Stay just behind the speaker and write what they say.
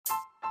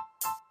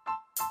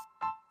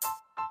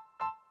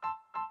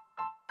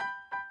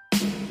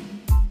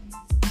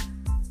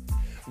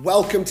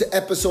Welcome to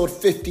episode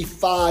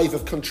 55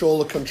 of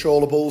Control the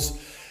Controllables.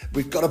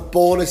 We've got a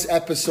bonus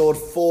episode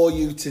for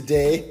you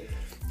today.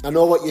 I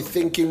know what you're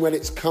thinking when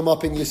it's come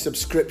up in your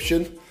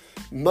subscription.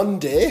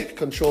 Monday,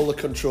 Control the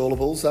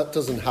Controllables. That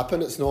doesn't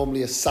happen. It's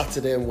normally a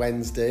Saturday and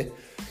Wednesday.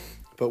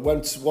 But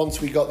once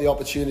we got the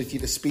opportunity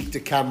to speak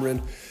to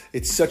Cameron,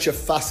 it's such a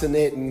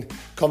fascinating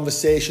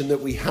conversation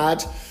that we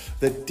had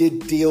that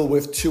did deal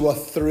with 2 or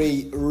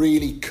 3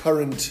 really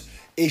current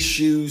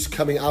issues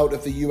coming out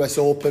of the US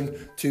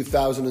Open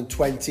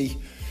 2020.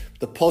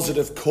 The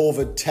positive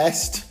COVID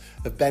test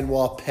of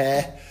Benoit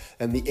Paire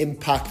and the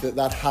impact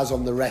that has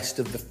on the rest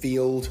of the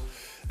field.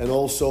 And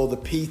also the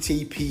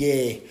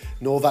PTPA,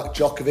 Novak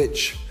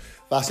Djokovic,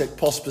 Vasek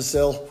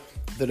Pospisil,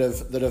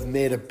 that have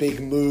made a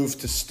big move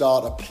to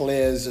start a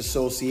players'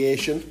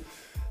 association.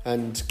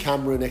 And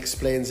Cameron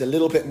explains a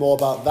little bit more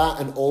about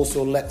that and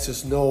also lets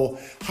us know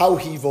how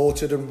he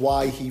voted and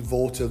why he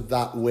voted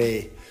that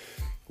way.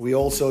 We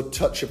also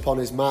touch upon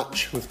his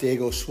match with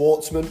Diego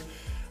Schwartzman.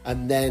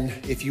 And then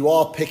if you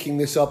are picking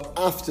this up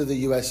after the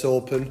US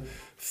Open,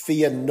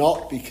 fear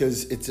not,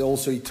 because it's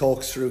also he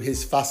talks through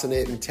his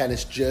fascinating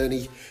tennis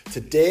journey to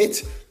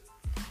date,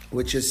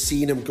 which has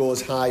seen him go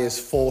as high as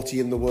 40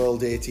 in the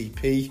World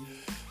ATP.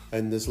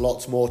 And there's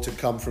lots more to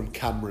come from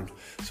Cameron.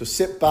 So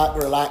sit back,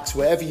 relax,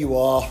 wherever you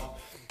are.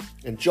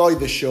 Enjoy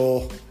the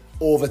show.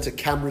 Over to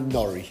Cameron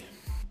Norrie.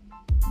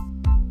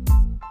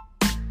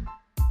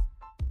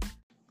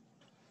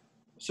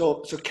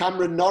 So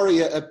Cameron Norrie,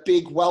 a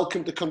big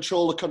welcome to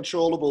Control the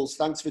Controllables.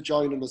 Thanks for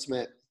joining us,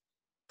 mate.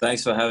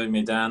 Thanks for having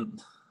me, Dan.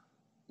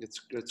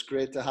 It's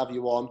great to have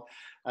you on.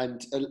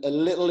 And a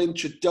little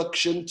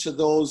introduction to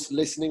those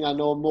listening. I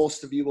know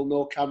most of you will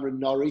know Cameron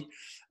Norrie.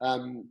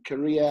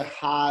 Career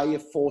high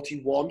of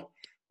 41.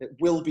 It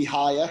will be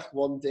higher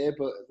one day,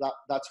 but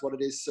that's what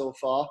it is so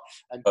far.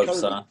 And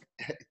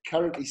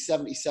currently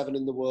 77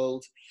 in the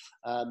world,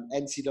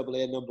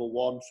 NCAA number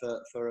 1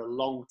 for a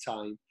long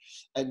time.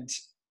 And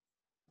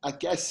I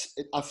guess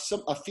I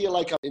feel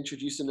like I'm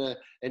introducing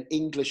an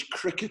English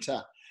cricketer.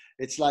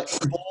 It's like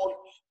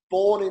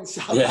born in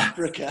South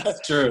Africa.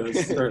 It's true.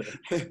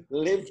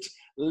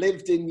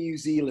 lived in New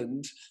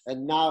Zealand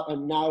and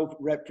now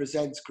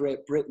represents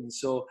Great Britain.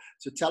 So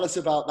tell us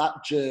about that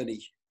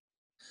journey.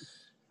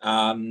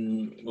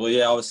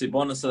 Obviously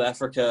born in South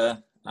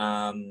Africa,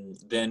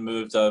 then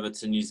moved over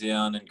to New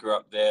Zealand and grew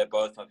up there.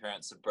 Both my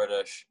parents are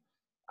British.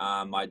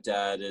 My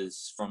dad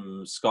is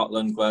from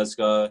Scotland,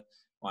 Glasgow.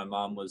 My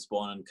mum was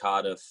born in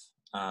Cardiff,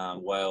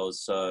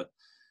 Wales. So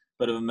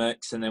bit of a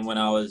mix. And then when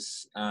I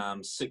was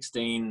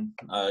 16,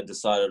 I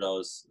decided I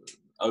was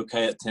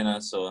okay at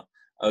tennis, or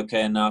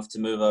okay enough to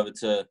move over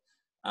to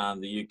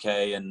the UK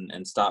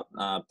and start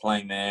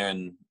playing there,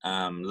 and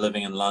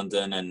living in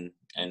London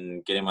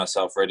and getting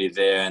myself ready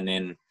there. And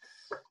then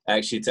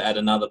actually to add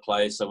another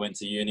place, I went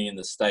to uni in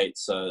the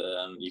States. So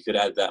you could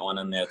add that one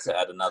in there to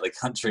add another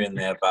country in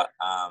there. But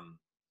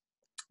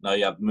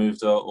I've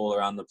moved all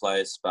around the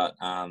place. But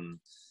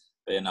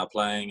now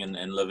playing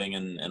and living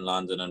in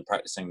London and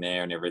practicing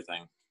there and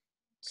everything.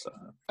 So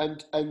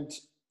and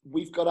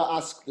we've got to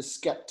ask the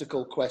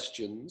skeptical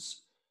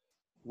questions.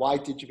 Why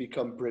did you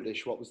become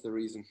British? What was the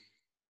reason?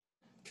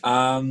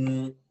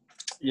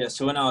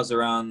 So when I was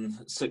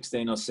around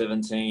 16 or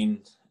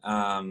 17,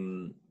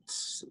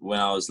 when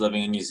I was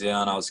living in New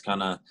Zealand, I was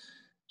kind of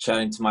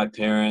chatting to my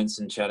parents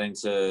and chatting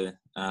to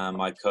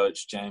my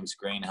coach, James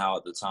Greenhow,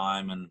 at the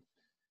time.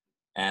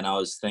 And I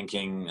was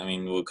thinking,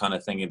 we were kind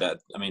of thinking that,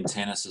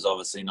 tennis is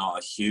obviously not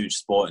a huge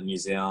sport in New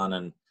Zealand,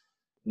 and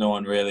no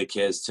one really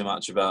cares too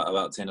much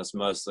about tennis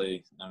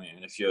mostly.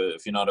 If you're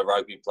not a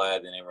rugby player,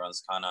 then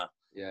everyone's kind of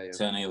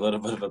turning a little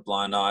bit of a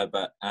blind eye.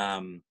 But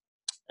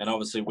and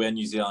obviously where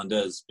New Zealand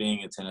is,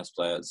 being a tennis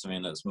player,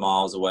 it's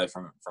miles away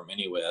from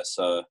anywhere.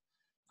 So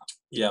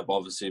but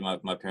obviously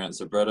my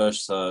parents are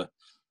British, so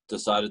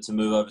decided to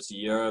move over to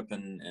Europe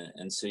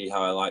and see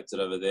how I liked it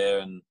over there.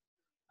 And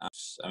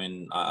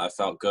I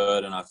felt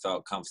good and I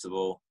felt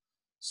comfortable.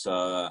 So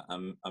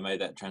I made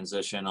that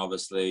transition,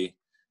 obviously,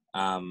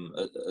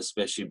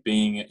 especially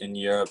being in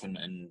Europe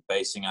and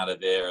basing out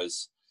of there,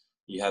 is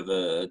you have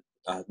a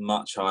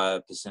much higher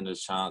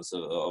percentage chance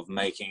of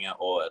making it,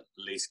 or at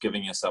least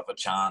giving yourself a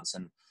chance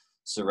and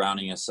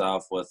surrounding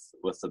yourself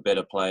with the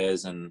better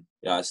players. And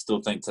I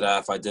still think today,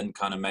 if I didn't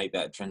kind of make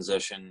that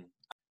transition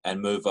and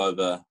move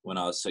over when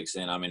I was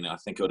 16, I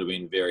think it would have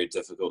been very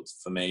difficult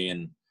for me.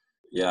 And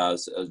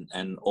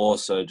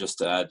also just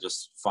to add,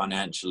 just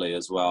financially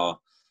as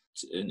well,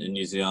 in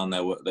New Zealand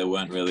they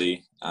weren't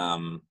really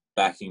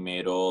backing me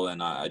at all,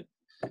 and I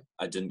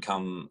didn't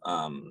come.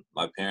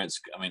 My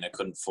parents, I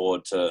couldn't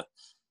afford to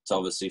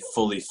obviously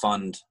fully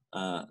fund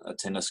a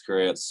tennis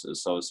career.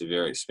 It's obviously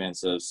very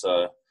expensive.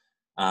 So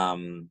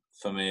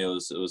for me, it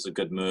was a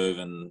good move,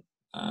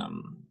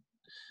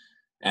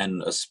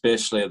 and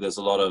especially there's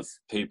a lot of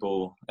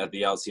people at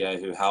the LTA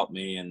who helped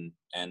me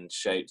and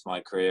shaped my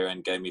career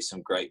and gave me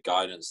some great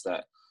guidance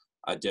that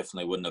I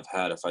definitely wouldn't have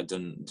had if I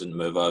didn't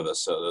move over.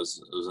 So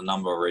there's a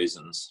number of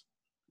reasons.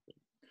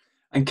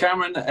 And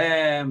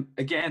Cameron,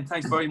 again,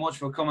 thanks very much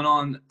for coming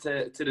on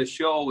to the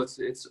show.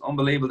 It's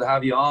unbelievable to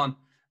have you on.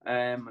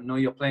 I know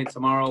you're playing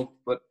tomorrow,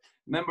 but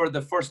remember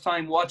the first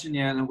time watching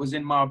you, and it was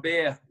in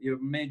Marbella. You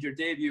made your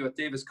debut at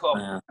Davis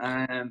Cup.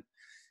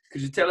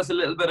 Could you tell us a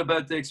little bit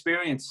about the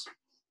experience?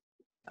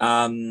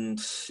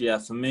 Yeah,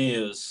 for me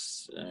it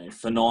was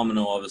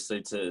phenomenal.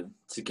 Obviously, to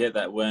get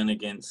that win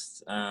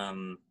against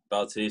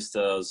Bautista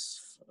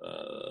was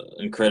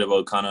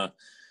incredible. Kind of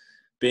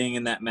being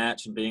in that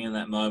match and being in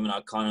that moment,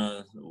 I kind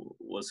of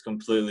was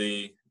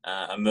completely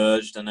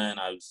immersed in it, and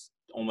I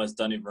almost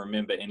don't even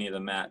remember any of the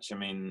match. I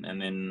mean,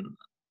 and then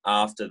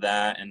after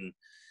that, and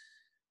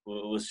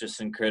it was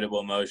just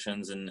incredible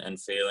emotions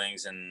and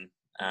feelings, and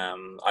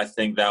I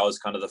think that was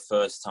kind of the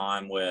first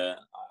time where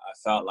I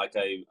felt like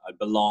I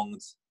belonged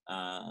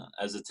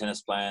as a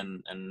tennis player,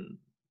 and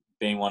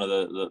being one of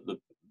the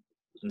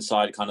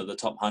inside kind of the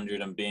top 100,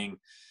 and being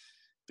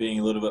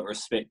a little bit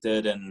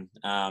respected, and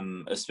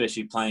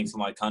especially playing for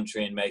my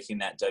country and making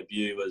that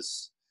debut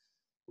was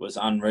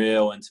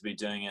unreal. And to be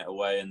doing it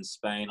away in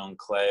Spain on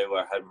clay,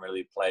 where I hadn't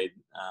really played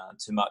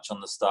too much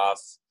on the staff,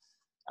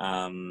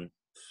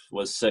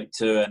 was sick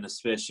too. And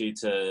especially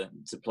to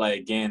play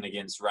again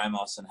against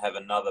Ramos and have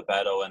another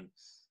battle, and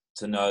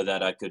to know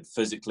that I could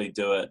physically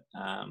do it,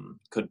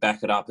 could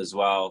back it up as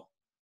well,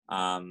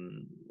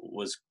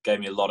 gave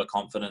me a lot of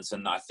confidence.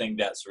 And I think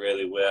that's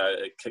really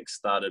where it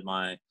kick-started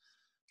my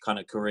kind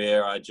of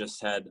career. I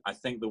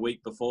think the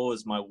week before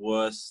was my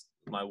worst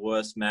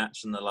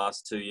match in the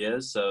last 2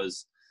 years. So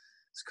it's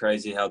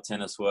crazy how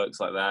tennis works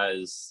like that.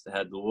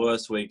 Had the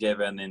worst week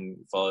ever, and then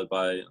followed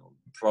by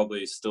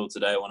probably still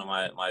today one of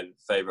my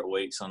favorite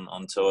weeks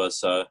on tour.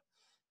 So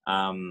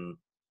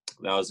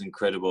that was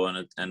incredible,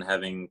 and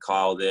having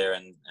Kyle there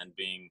and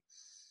being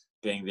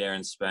there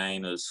in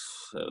Spain it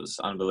was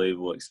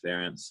unbelievable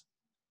experience.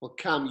 Well,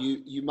 Cam,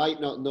 you might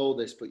not know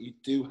this, but you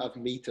do have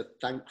me to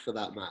thank for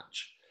that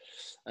match.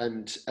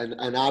 And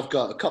I've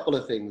got a couple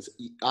of things.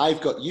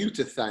 I've got you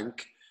to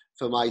thank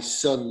for my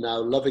son now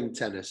loving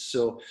tennis.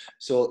 So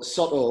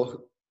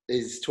Soto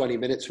is 20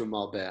 minutes from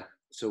Marbella.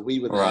 So we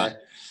were there,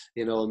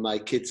 and my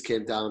kids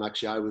came down.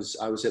 Actually,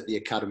 I was at the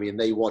academy, and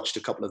they watched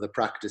a couple of the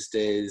practice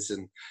days,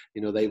 and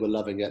they were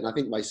loving it. And I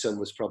think my son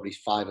was probably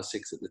 5 or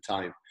 6 at the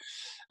time.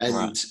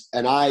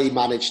 And I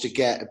managed to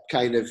get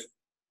kind of,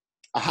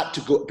 I had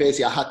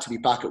to be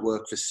back at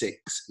work for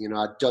 6.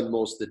 I'd done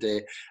most of the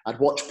day. I'd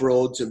watched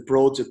Broads, and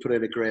Broads had put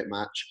in a great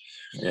match.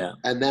 Yeah.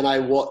 And then I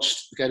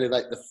watched kind of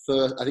like the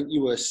first, I think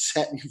you were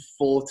setting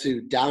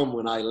 4-2 down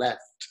when I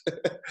left.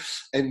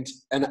 and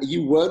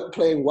you weren't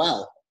playing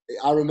well.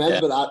 I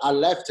remember that I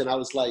left, and I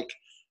was like,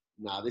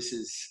 nah, this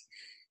is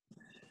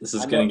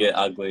going to get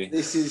ugly.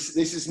 This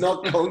is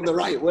not going the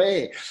right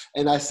way.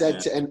 And I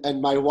said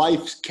and my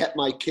wife kept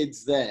my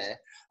kids there,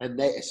 and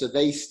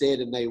they stayed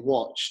and they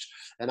watched.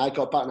 And I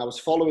got back and I was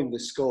following the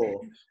score.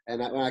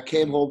 And when I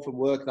came home from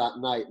work that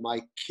night,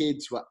 my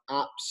kids were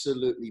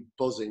absolutely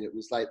buzzing. It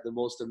was like the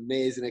most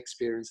amazing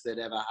experience they'd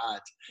ever had.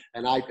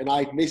 And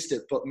I'd missed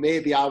it, but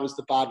maybe I was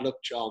the bad luck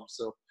charm.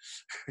 So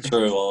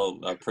true. Well,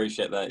 I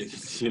appreciate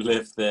that you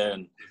lived there,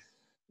 and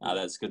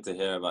that's good to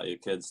hear about your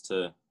kids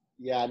too.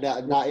 Yeah,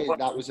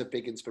 that was a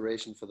big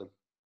inspiration for them.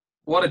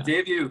 What a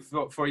debut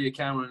for you,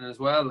 Cameron, as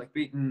well. Like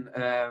beating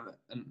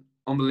an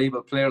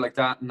unbelievable player like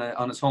that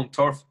on his home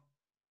turf.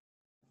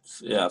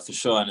 Yeah, for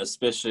sure. And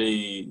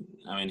especially,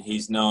 I mean,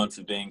 he's known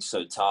for being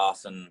so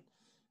tough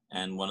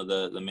and one of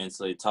the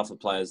mentally tougher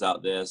players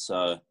out there.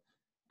 So,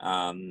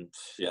 to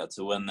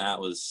win that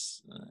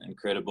was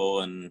incredible.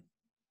 And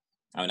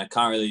I mean, I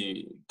can't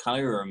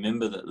even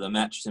remember the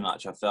match too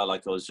much. I felt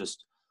like I was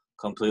just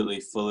completely,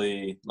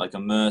 fully like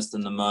immersed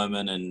in the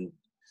moment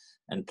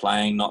and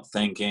playing, not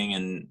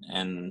thinking.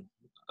 And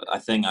I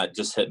think it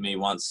just hit me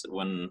once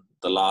when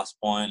the last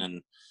point,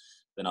 and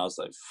then I was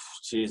like,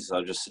 geez,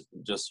 I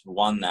just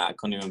won that. I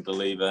couldn't even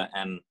believe it.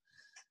 And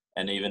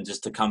even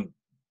just to come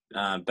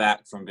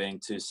back from being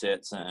 2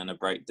 sets and a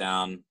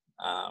breakdown,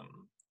 it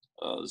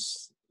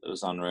was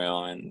unreal.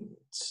 I mean,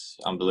 it's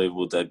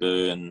unbelievable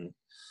debut, and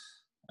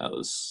I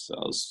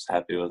was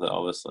happy with it,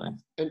 obviously.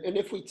 And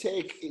if we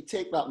take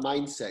that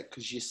mindset,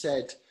 because you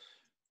said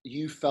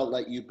you felt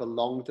like you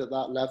belonged at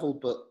that level,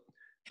 but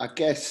I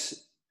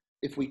guess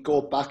if we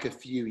go back a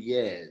few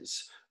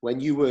years, when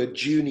you were a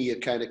junior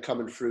kind of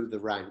coming through the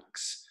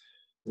ranks,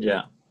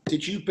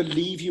 did you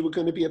believe you were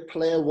going to be a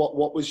player?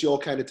 What was your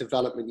kind of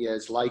development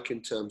years like in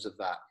terms of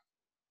that?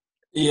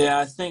 Yeah,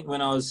 I think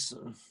when I was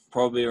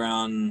probably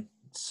around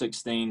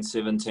 16,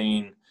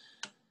 17,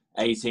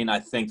 18, I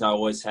think I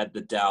always had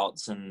the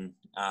doubts, and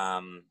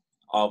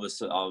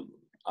obviously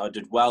I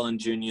did well in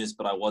juniors,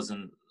 but I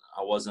wasn't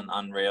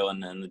unreal,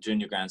 and in the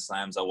junior Grand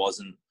Slams I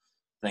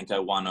think I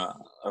won a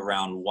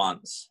round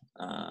once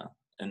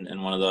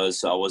in one of those.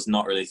 So I was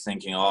not really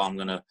thinking, I'm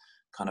going to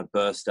kind of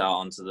burst out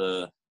onto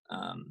the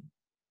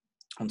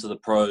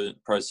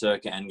pro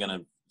circuit and going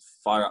to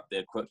fire up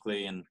there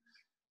quickly. And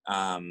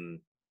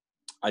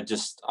I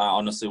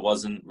honestly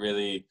wasn't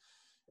really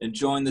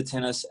enjoying the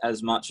tennis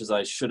as much as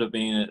I should have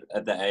been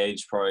at the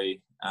age,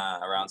 probably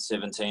around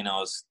 17, I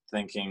was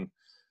thinking,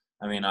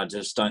 I mean, I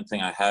just don't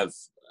think I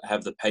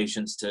have the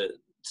patience to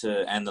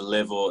and the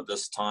level at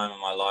this time in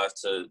my life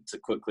to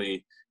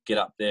quickly get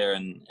up there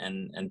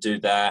and do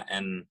that.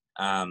 And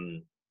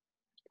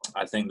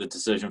I think the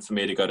decision for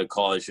me to go to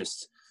college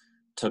just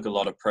took a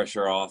lot of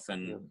pressure off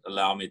and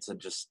allowed me to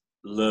just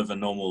live a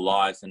normal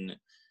life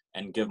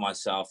and give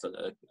myself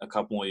a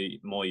couple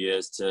more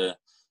years to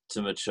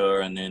mature.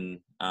 And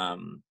then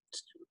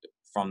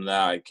from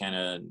there, I kind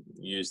of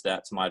used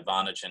that to my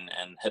advantage and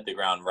hit the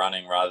ground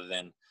running rather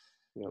than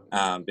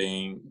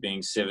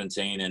being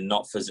 17 and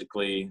not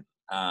physically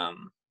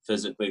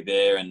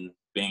there, and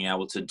being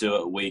able to do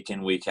it week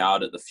in, week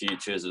out at the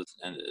futures.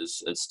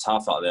 It's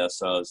tough out there.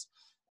 So I was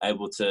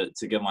able to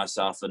give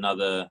myself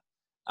another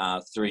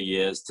 3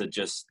 years to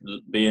just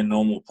be a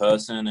normal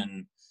person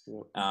and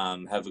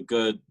have a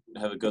good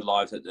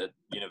life at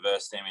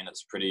university. I mean,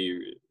 it's pretty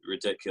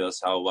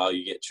ridiculous how well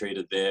you get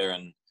treated there,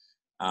 and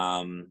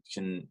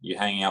you're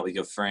hanging out with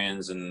your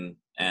friends and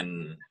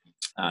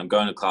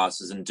going to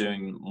classes and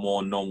doing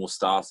more normal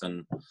stuff,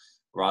 and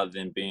rather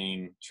than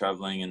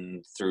traveling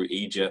and through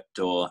Egypt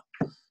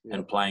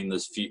and playing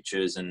those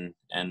futures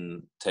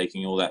and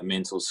taking all that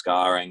mental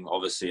scarring.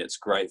 Obviously it's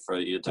great for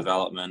your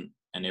development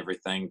and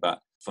everything, but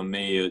for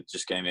me it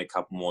just gave me a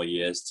couple more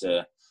years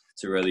to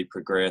really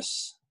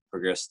progress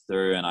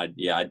through. And I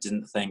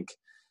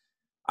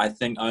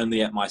think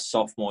only at my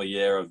sophomore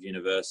year of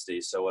university,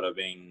 so would have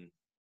been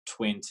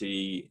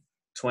 20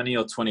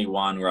 or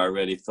 21, where I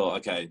really thought,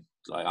 okay,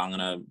 like I'm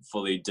gonna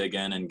fully dig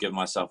in and give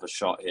myself a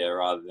shot here,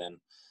 rather than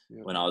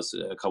when I was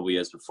a couple of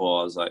years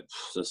before. I was like,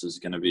 this is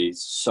going to be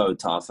so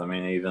tough. I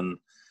mean,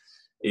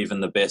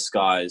 even the best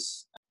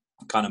guys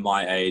kind of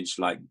my age,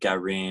 like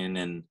Garin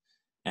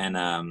and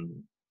a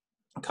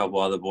couple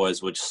other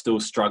boys, were still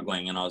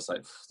struggling, and I was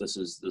like, this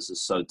is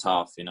so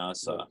tough, you know.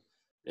 So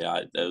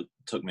it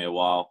took me a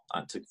while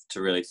to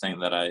really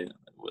think that I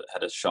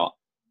had a shot.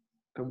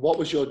 And what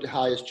was your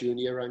highest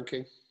junior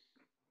ranking?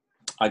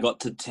 I got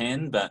to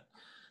 10, but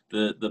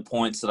the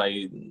points that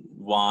I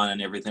won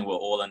and everything were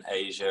all in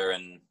Asia,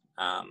 and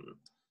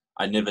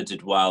I never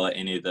did well at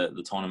any of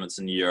the tournaments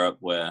in Europe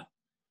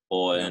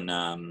or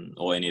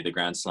any of the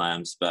Grand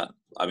Slams. But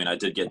I mean, I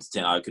did get to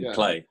 10. I could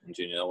play in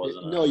junior. That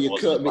wasn't you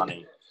could.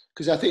 Funny.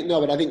 Because I think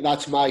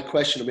that's my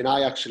question. I mean,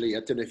 I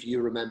don't know if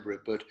you remember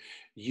it, but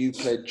you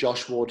played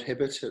Josh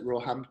Ward-Hibbert at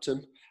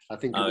Roehampton. I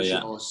think it was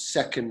your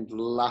second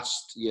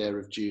last year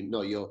of junior.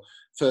 No, your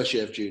first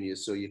year of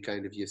juniors. So you're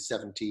kind of your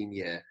 17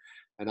 year.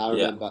 And I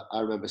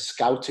remember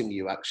scouting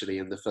you actually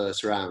in the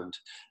first round.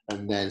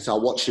 And then, so I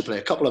watched you play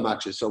a couple of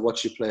matches. So I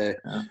watched you play.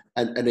 Yeah.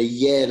 And a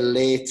year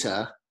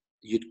later,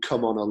 you'd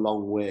come on a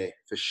long way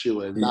for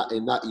sure. And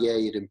in that year,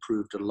 you'd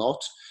improved a lot.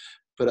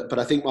 But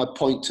I think my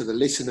point to the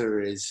listener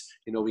is,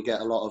 you know,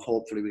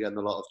 hopefully we're getting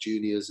a lot of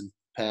juniors and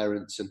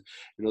parents. And,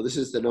 you know, this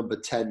is the number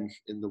 10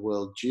 in the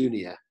world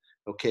junior.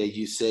 Okay,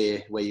 you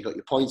say where you got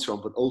your points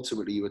from, but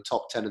ultimately you were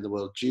top 10 in the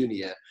world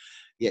junior,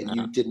 yet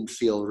you didn't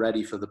feel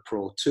ready for the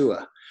pro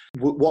tour.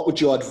 What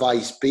would your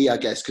advice be, I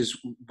guess? Because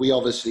we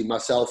obviously,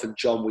 myself and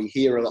John, we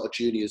hear a lot of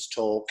juniors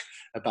talk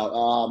about,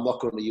 I'm not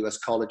going to US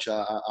college,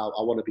 I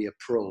want to be a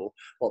pro.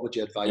 What would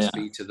your advice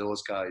be to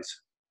those guys?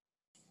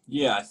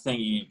 Yeah, I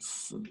think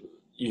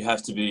you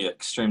have to be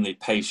extremely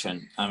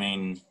patient. I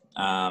mean,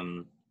 I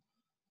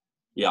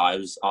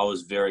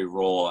was very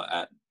raw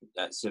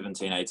at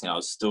 17, 18. I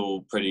was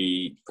still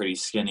pretty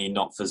skinny,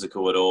 not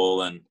physical at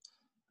all. And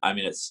I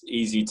mean, it's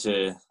easy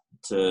to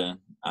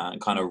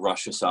kind of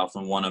rush yourself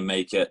and want to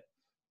make it.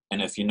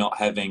 And if you're not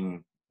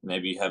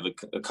maybe you have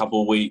a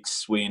couple of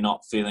weeks where you're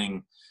not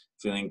feeling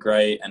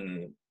great,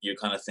 and you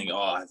kind of think,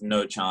 I have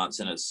no chance.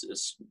 And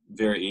it's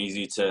very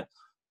easy to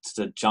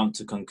jump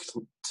to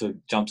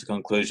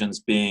conclusions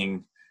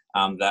being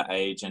that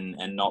age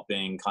and not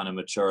being kind of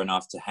mature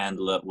enough to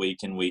handle it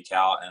week in, week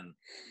out. And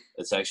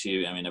it's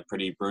actually, I mean, a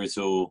pretty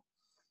brutal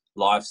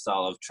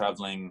lifestyle of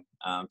traveling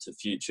to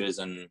futures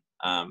and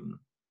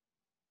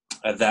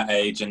at that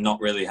age, and not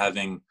really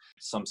having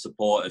some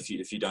support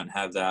if you don't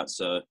have that.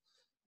 So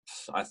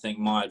I think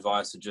my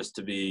advice is just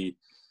to be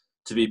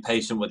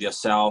patient with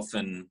yourself,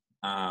 and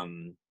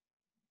knowing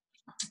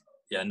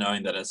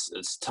that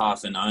it's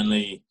tough, and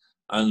only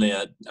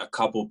a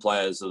couple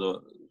players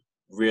that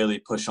really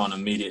push on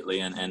immediately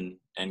and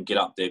get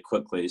up there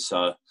quickly.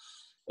 So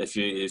if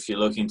you're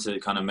looking to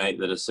kind of make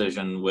the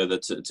decision whether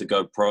to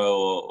go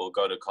pro or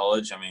go to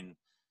college, I mean,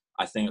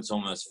 I think it's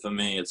almost, for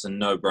me, it's a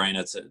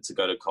no-brainer to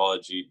go to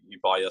college. You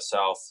buy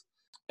yourself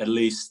at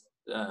least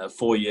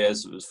 4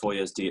 years. It was 4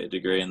 years to get a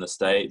degree in the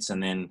States,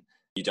 and then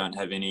you don't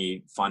have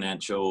any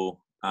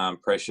financial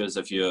pressures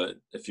if you're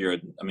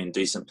a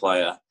decent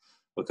player,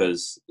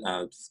 because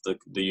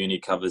the uni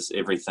covers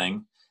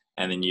everything.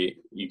 And then you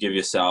give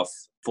yourself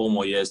 4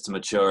 more years to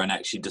mature and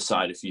actually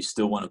decide if you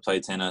still want to play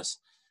tennis,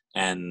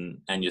 and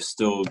you're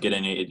still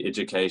getting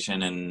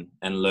education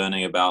and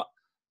learning about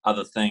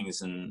other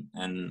things, and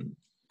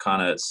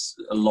kind of,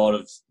 a lot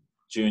of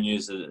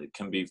juniors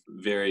can be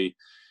very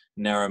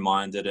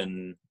narrow-minded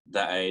and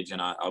that age,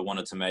 and I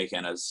wanted to make it.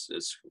 And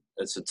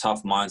it's a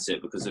tough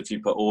mindset, because if you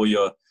put all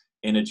your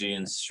energy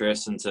and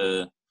stress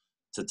into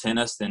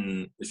tennis,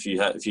 then if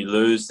you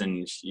lose,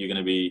 then you're going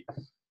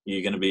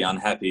to be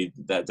unhappy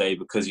that day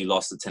because you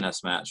lost the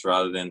tennis match,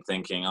 rather than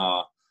thinking,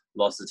 oh,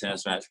 lost the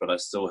tennis match, but I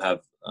still have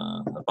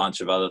a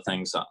bunch of other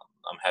things I'm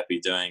happy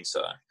doing.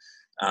 So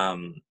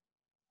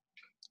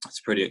it's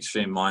a pretty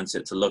extreme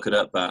mindset to look at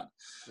it, but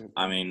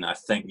I mean, I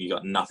think you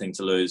got nothing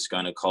to lose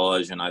going to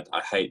college, and I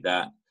hate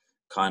that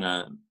kind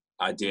of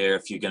idea,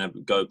 if you're going to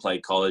go play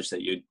college,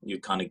 that you're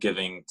kind of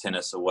giving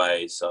tennis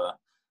away. So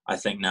I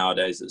think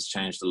nowadays it's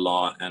changed a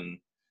lot, and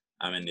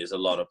I mean, there's a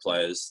lot of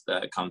players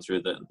that come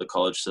through the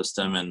college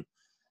system, and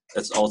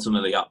it's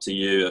ultimately up to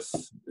you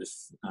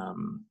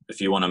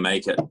if you want to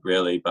make it,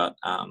 really. But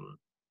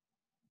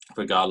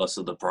regardless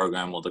of the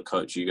program or the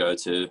coach you go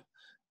to,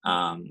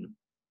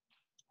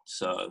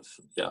 so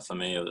yeah, for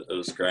me it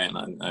was great,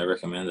 and I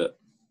recommend it.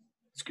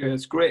 It's good.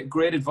 It's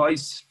great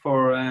advice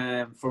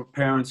for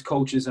parents,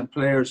 coaches, and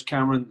players,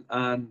 Cameron,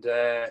 and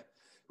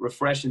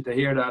refreshing to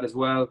hear that as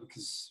well,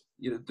 because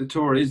the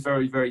tour is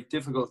very, very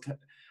difficult.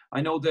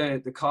 I know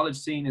the college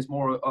scene is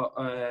more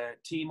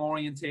team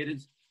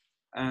orientated.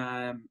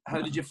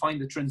 How did you find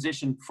the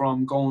transition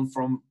from going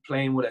from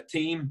playing with a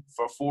team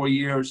for 4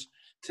 years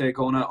to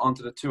going out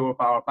onto the tour,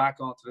 or back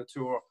onto the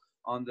tour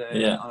on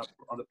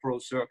the pro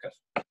circuit?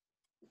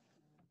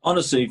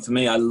 Honestly, for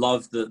me, I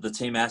love the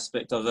team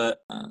aspect of it.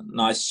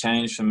 Nice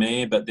change for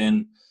me, but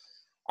then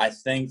I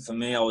think for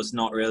me, I was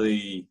not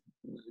really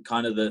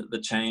kind of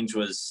the change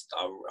was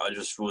I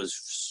just was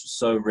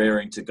so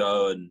raring to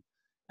go, and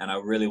I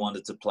really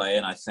wanted to play.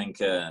 And I think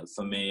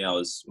for me,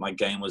 my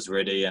game was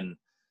ready, and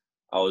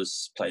I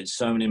was played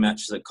so many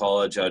matches at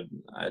college. I'd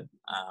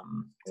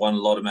won a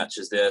lot of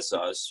matches there, so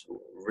I was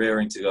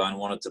raring to go and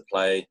wanted to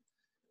play.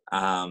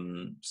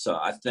 So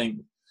I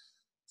think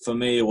for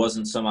me, it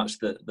wasn't so much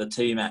the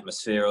team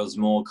atmosphere. It was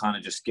more kind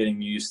of just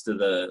getting used to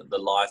the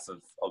life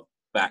of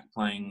back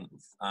playing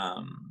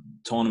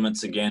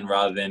tournaments again,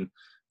 rather than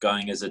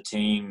going as a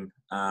team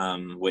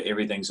where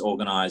everything's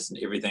organized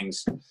and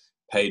everything's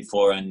paid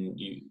for, and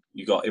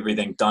you got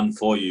everything done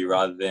for you,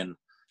 rather than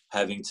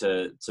having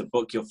to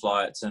book your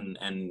flights and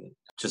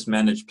just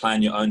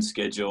plan your own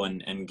schedule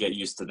and get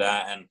used to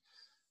that. And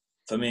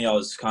for me, it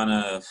was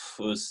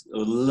a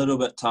little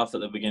bit tough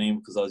at the beginning,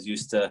 because I was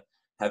used to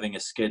having a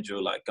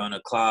schedule, like going to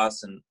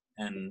class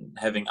and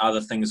having other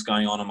things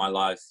going on in my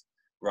life,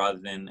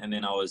 and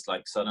then I was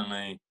like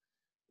suddenly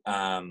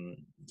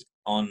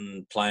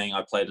on playing.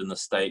 I played in the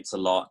States a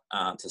lot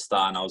to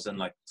start, and I was in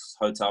like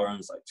hotel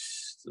rooms, like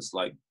just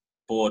like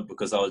bored,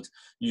 because I was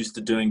used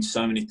to doing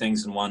so many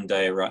things in one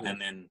day, right?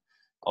 And then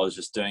I was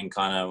just doing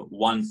kind of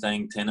one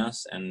thing,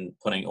 tennis, and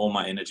putting all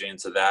my energy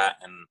into that,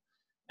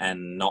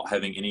 and not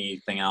having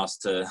anything else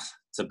to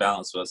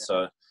balance with.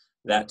 So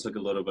that took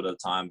a little bit of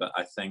time, but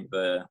I think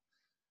the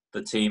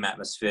team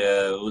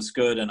atmosphere was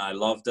good, and I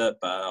loved it.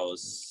 But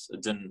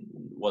it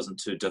wasn't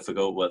too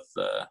difficult with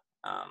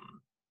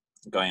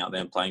going out there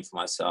and playing for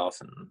myself,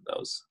 and that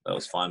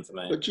was fine for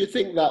me. But do you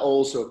think that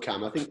also,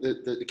 Cam? I think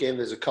that again,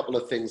 there's a couple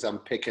of things I'm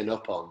picking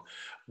up on.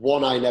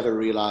 One, I never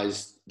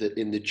realised that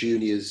in the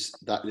juniors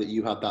that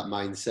you had that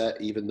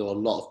mindset, even though a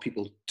lot of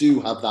people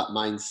do have that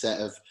mindset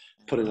of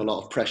putting a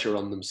lot of pressure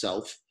on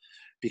themselves.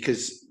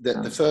 Because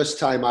the first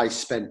time I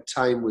spent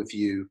time with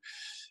you,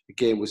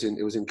 again,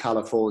 it was in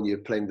California,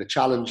 playing the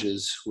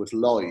Challengers with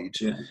Lloyd.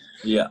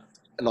 Yeah.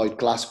 Lloyd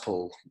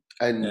Glasspool,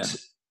 and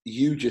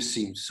you just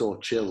seemed so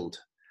chilled.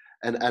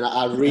 And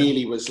I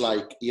really was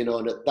like,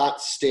 and at that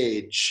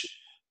stage,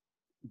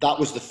 that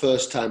was the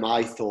first time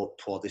I thought,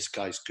 "Poor, this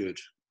guy's good,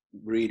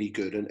 really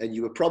good." And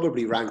you were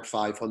probably ranked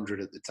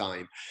 500 at the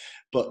time.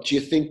 But do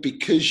you think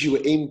because you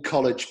were in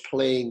college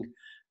playing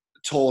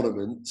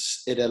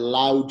tournaments, it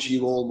allowed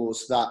you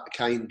almost that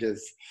kind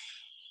of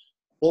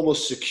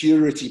almost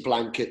security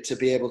blanket to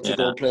be able to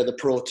go and play the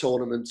pro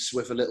tournaments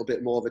with a little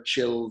bit more of a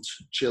chilled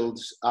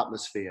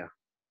atmosphere?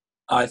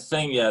 I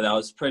think, that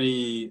was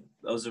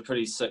a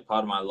pretty sick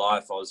part of my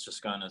life. I was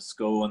just going to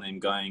school and then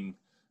going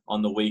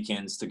on the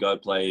weekends to go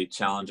play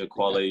Challenger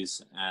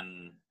qualies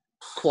and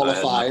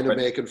qualifying and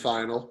making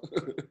final.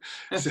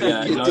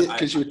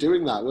 Because you were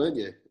doing that, weren't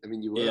you? I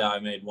mean, you were. Yeah, I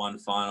made one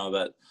final,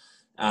 but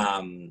I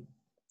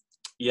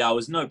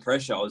was no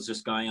pressure. I was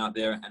just going out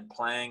there and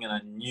playing, and I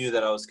knew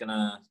that I was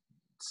gonna.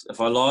 If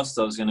I lost,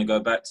 I was gonna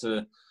go back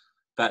to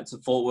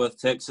Fort Worth,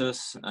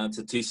 Texas,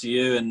 to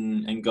TCU,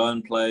 and go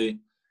and play.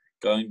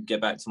 Go and get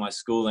back to my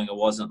schooling. It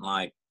wasn't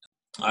like,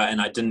 I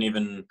didn't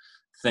even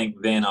think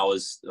then I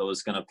was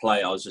going to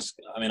play. I was just,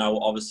 I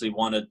obviously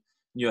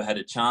knew I had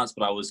a chance,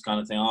 but I was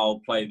kind of thinking,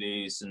 I'll play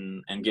these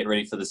and get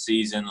ready for the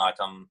season. Like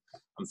I'm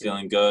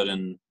feeling good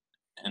and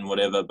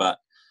whatever. But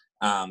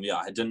I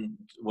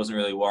wasn't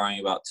really worrying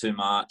about too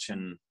much,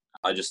 and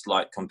I just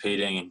liked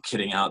competing and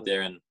getting out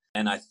there.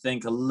 And I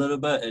think a little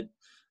bit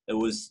it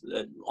was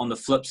on the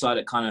flip side,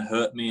 it kind of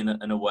hurt me in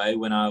a way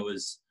when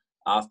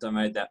after I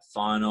made that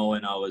final,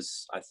 and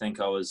I think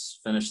I was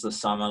finished the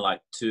summer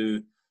like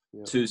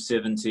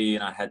 270,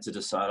 and I had to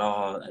decide,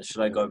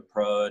 should I go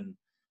pro?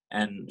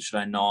 and should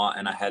I not?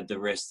 And I had the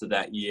rest of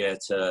that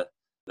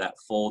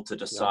fall to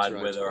decide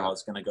whether I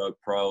was going to go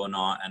pro or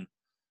not. And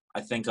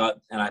I think I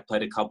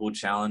played a couple of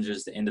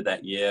challenges at the end of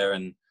that year,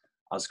 and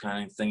I was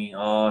kind of thinking,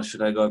 oh,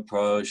 should I go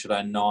pro? Should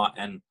I not?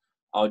 And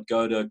I would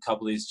go to a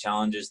couple of these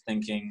challenges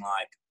thinking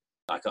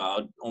like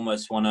I'd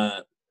almost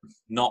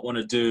not want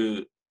to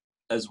do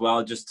as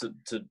well, just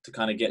to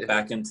kind of get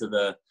back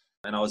into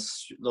and I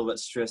was a little bit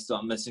stressed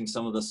about missing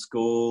some of the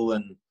school,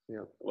 and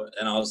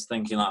I was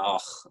thinking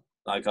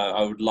like,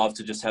 I would love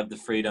to just have the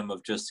freedom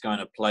of just going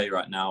to play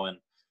right now. And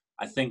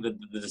I think that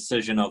the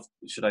decision of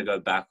should I go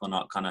back or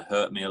not kind of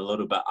hurt me a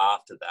little bit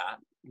after that.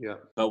 Yeah.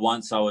 But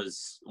once I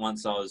was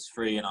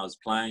free and I was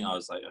playing, I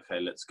was like, okay,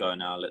 let's go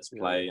now, let's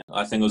play.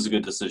 I think it was a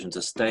good decision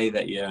to stay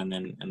that year and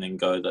then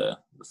go the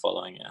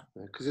following year.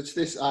 Because it's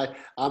this,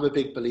 I'm a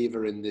big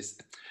believer in this.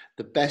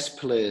 The best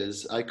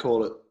players, I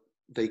call it,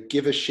 they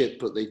give a shit,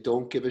 but they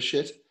don't give a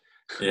shit.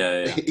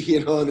 Yeah.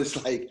 You know, and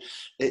it's like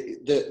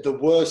the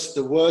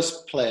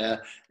worst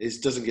player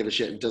doesn't give a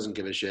shit and doesn't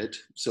give a shit.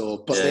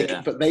 So,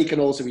 but they can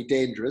also be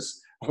dangerous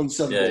on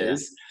some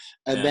days.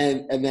 And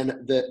then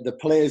the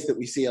players that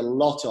we see a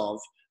lot of,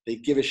 they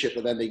give a shit,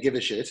 but then they give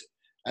a shit,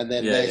 and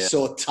then they're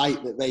so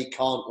tight that they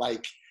can't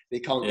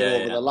go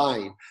over the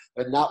line.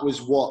 And that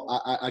was what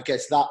I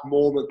guess that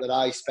moment that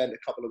I spent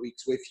a couple of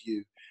weeks with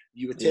you.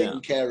 You were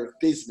taking care of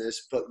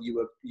business, but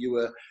you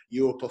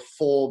were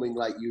performing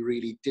like you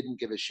really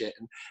didn't give a shit.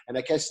 And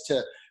I guess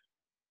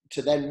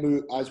to then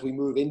move, as we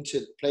move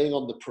into playing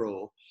on the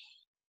pro,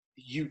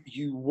 you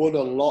won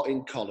a lot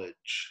in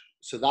college,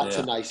 so that's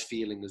a nice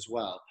feeling as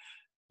well.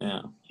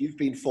 Yeah, you've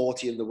been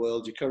 40 in the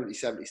world. You're currently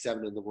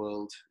 77 in the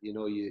world. You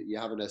know, you're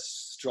having a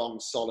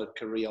strong, solid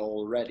career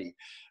already.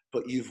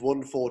 But you've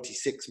won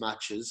 46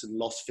 matches and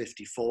lost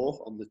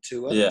 54 on the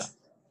tour. Yeah.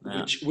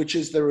 Which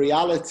is the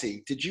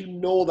reality. Did you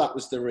know that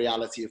was the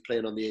reality of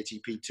playing on the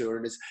ATP tour?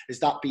 And is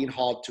that been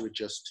hard to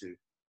adjust to?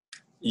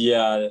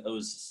 Yeah, it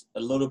was a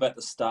little bit at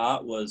the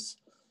start.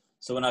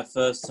 So when I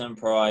first turned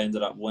pro, I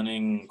ended up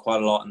winning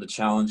quite a lot in the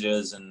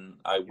challenges, and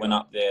I went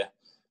up there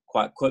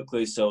quite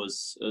quickly. So it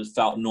was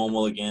felt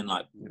normal again,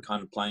 like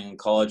kind of playing in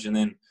college. And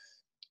then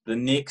the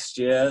next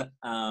year,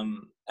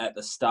 at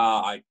the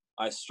start,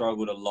 I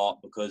struggled a lot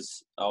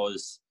because I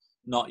was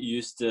not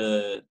used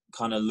to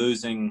kind of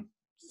losing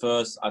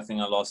first. I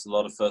think I lost a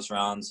lot of first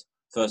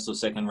or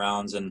second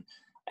rounds, and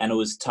it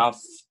was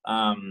tough.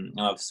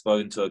 I've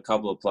spoken to a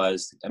couple of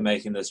players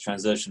making this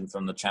transition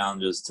from the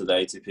challenges to the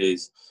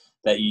ATPs,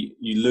 that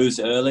you lose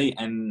early,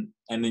 and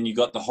then you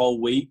got the whole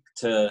week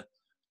to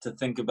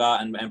think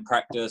about and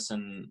practice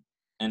and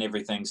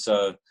everything.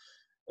 So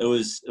it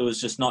was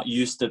just not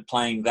used to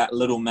playing that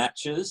little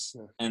matches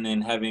and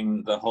then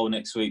having the whole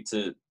next week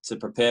to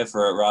prepare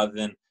for it, rather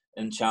than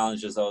in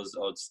challenges I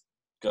would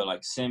go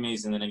like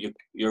semis, and then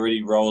you're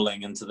already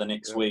rolling into the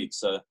next week.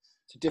 So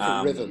it's a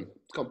different rhythm,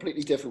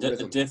 completely different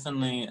rhythm.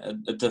 Definitely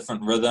a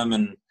different rhythm,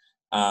 and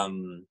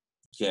and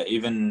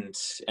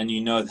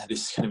you know that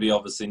there's going to be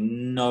obviously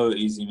no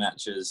easy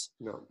matches.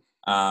 No.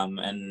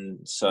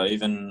 And so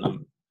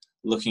even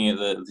looking at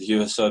the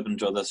US Open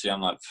draw this year,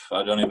 I'm like,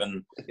 I don't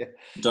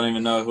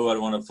even know who I'd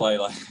want to play.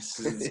 Like,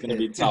 it's going to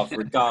be tough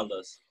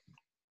regardless.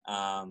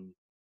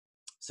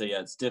 So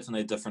yeah, it's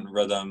definitely a different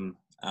rhythm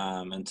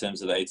in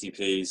terms of the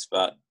ATPs,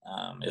 but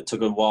it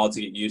took a while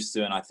to get used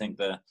to. And I think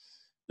the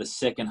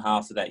second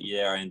half of that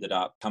year, I ended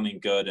up coming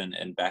good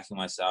and backing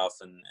myself,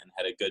 and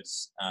had a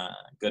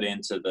good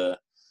end to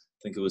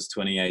I think it was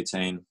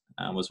 2018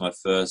 was my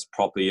first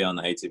proper year on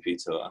the ATP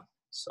tour.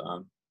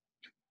 So.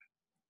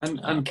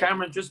 And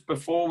Cameron, just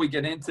before we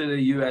get into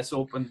the US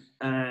Open,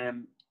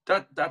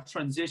 that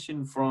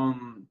transition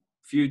from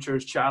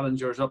futures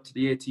challengers up to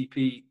the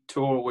ATP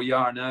tour where you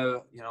are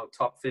now, you know,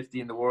 top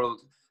 50 in the world,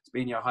 it's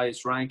been your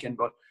highest ranking.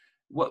 But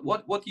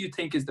what do you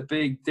think is the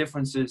big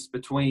differences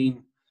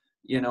between,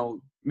 you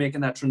know,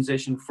 making that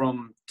transition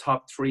from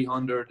top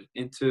 300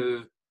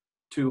 into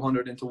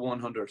 200 into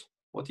 100?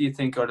 What do you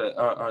think are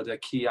the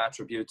key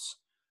attributes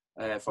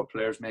for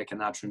players making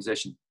that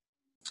transition?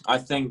 I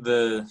think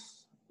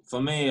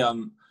for me,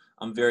 I'm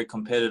a very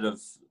competitive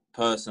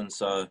person.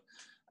 So,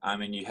 I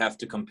mean, you have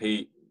to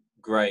compete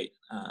great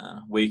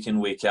week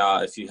in, week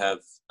out. If you have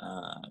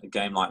a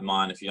game like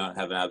mine, if you don't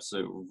have an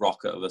absolute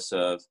rocket of a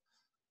serve.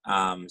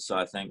 So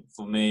I think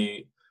for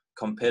me,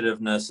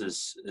 competitiveness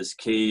is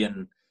key.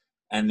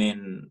 And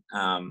then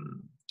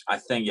I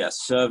think,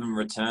 serve and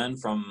return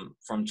from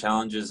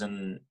challenges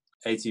and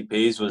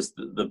ATPs was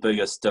the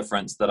biggest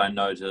difference that I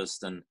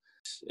noticed. And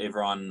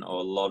everyone,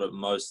 or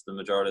the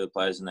majority of the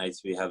players in the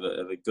ATP have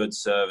a good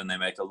serve, and they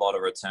make a lot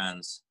of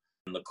returns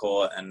on the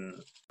court.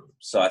 And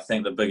so I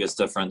think the biggest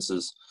difference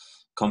is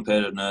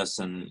competitiveness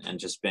and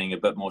just being a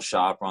bit more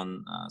sharp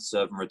on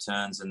serve and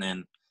returns. And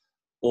then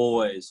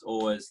always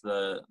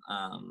the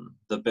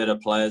better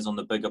players on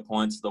the bigger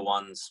points are the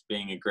ones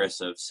being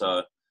aggressive.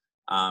 So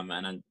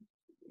and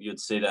you'd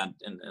see that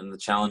in the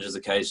challenges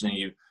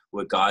occasionally,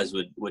 where guys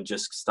would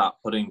just start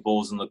putting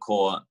balls in the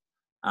court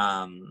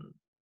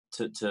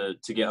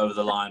to get over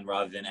the line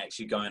rather than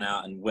actually going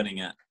out and winning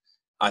it.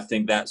 I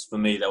think that's, for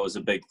me, that was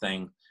a big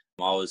thing.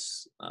 I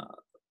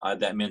had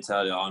that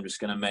mentality, I'm just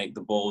going to make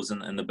the balls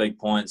and the big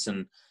points.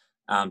 And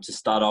to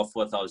start off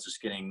with, I was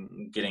just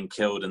getting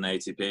killed in the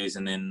ATPs.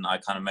 And then I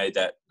kind of made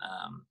that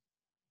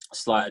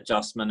slight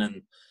adjustment,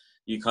 and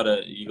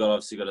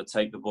obviously got to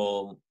take the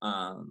ball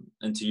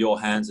into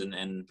your hands,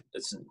 and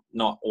it's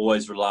not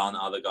always rely on the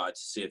other guy to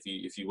see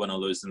if you win or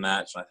lose the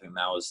match. And I think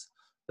that was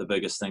the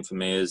biggest thing for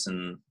me,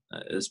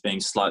 is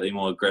being slightly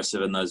more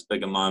aggressive in those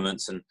bigger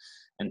moments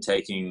and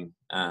taking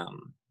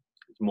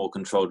more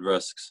controlled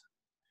risks.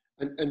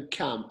 And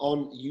Cam,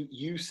 on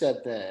you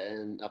said there,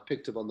 and I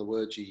picked up on the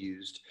words you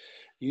used.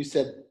 You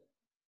said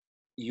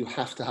you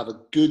have to have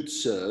a good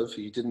serve.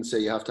 You didn't say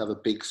you have to have a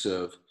big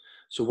serve.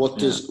 So what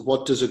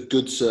does a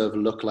good serve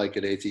look like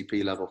at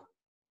ATP level?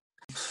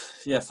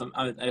 Yeah, for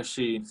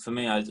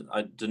me, I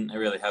didn't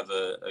really have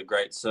a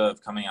great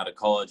serve coming out of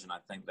college, and I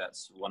think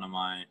that's one of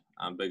my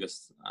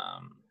biggest,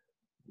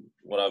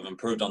 what I've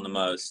improved on the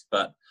most.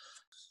 But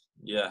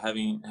yeah,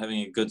 having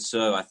a good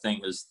serve, I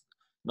think, is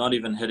not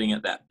even hitting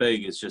it that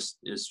big. It's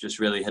just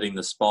really hitting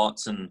the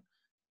spots and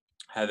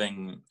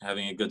having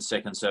a good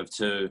second serve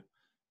too.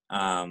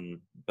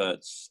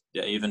 But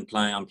yeah,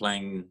 I'm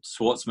playing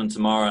Schwartzman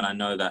tomorrow, and I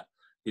know that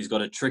he's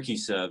got a tricky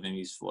serve, and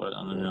he's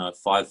 5'5" or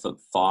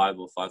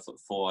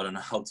 5'4". I don't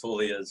know how tall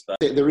he is. But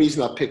the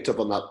reason I picked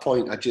up on that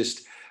point,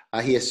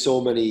 I hear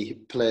so many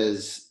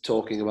players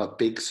talking about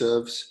big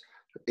serves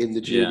in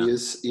the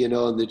juniors,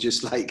 and they're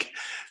just like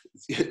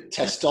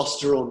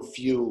testosterone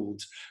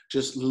fueled,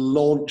 just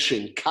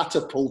launching,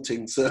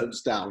 catapulting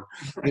serves down,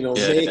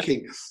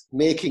 making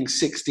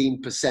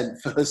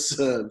 16% first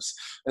serves,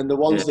 and the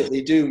ones that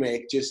they do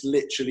make just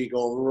literally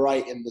go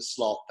right in the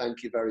slot.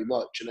 Thank you very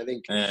much. And I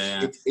think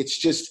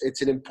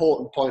it's an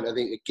important point, I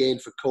think, again,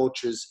 for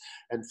coaches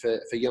and for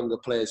younger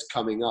players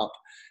coming up.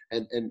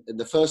 And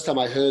the first time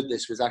I heard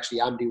this was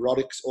actually Andy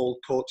Roddick's old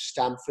coach,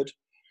 Stanford,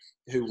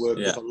 who worked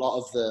with a lot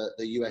of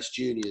the US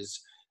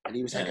juniors. And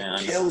he was like,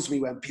 it kills me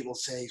when people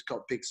say he's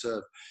got big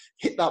serve.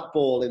 Hit that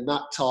ball in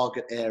that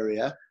target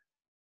area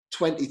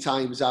 20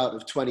 times out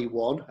of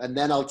 21, and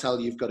then I'll tell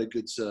you you've got a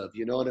good serve,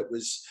 and it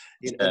was,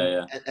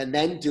 and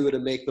then do it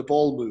and make the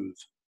ball move,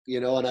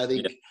 and I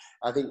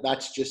think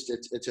that's just,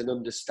 it's an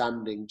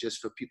understanding just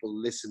for people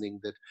listening,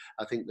 that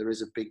I think there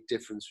is a big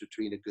difference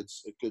between a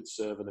good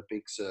serve and a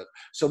big serve.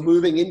 So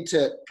moving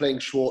into playing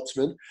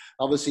Schwartzman,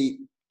 obviously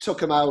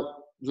took him out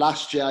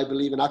last year, I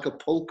believe, in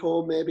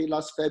Acapulco, maybe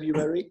last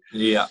February.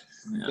 Yeah.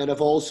 And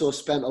I've also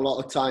spent a lot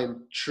of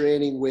time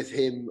training with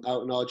him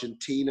out in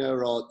Argentina,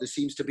 or there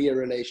seems to be a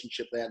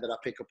relationship there that I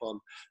pick up on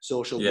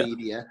social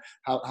media.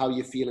 How are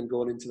you feeling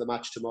going into the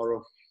match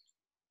tomorrow?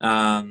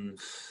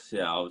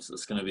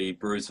 It's going to be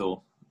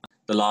brutal.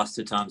 The last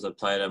two times I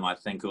played him, I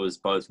think it was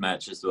both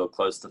matches that were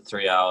close to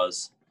 3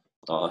 hours.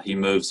 He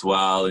moves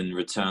well and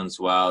returns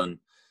well and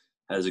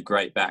has a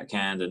great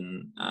backhand,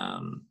 and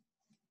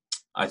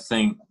I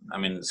think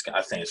it's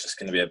just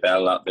going to be a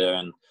battle out there,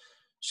 and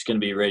just going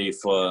to be ready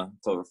for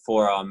a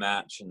 4-hour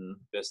match and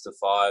best of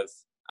 5.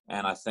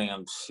 And I think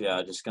I'm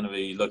just going to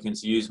be looking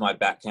to use my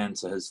backhand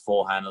to his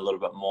forehand a little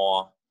bit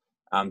more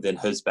than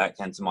his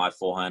backhand to my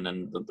forehand.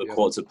 And the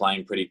courts are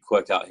playing pretty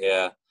quick out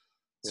here.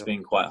 It's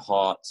been quite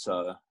hot,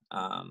 so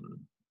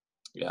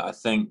I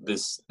think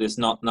there's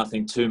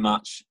nothing too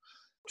much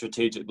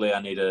strategically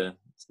I need to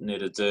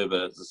do,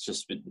 but it's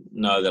just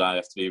know that I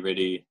have to be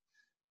ready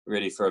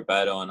for a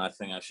battle, and I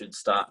think I should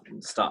start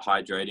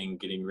hydrating,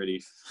 getting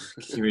ready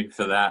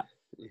for that.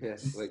 Yeah,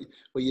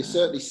 well, you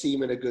certainly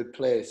seem in a good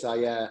place.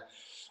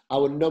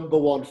 Our number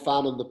one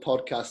fan on the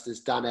podcast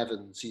is Dan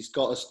Evans. He's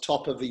got us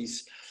top of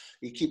his.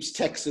 He keeps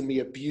texting me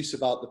abuse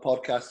about the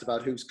podcast,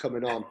 about who's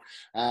coming on.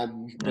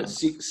 But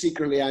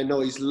secretly, I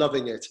know he's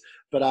loving it.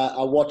 But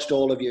I watched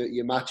all of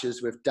your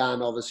matches with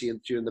Dan, obviously,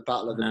 and during the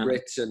Battle of the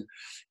Brits, and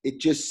it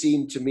just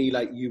seemed to me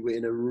like you were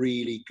in a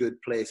really good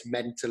place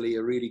mentally,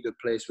 a really good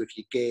place with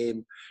your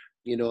game.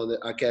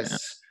 I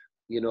guess,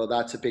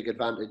 that's a big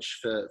advantage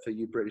for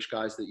you British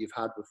guys that you've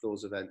had with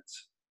those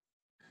events.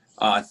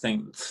 I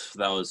think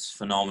that was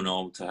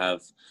phenomenal to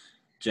have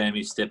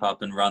Jamie step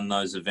up and run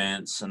those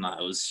events, and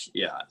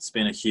it's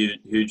been a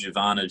huge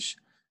advantage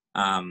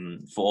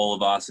for all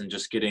of us, and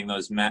just getting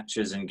those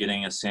matches and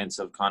getting a sense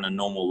of kind of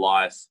normal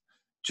life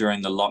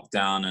during the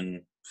lockdown.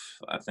 And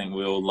I think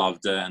we all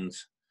loved it, and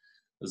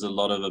there's a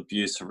lot of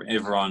abuse from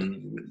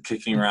everyone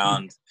kicking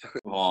around.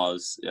 It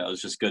was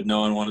just good. No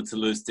one wanted to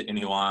lose to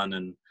anyone,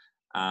 and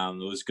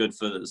it was good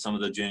for some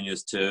of the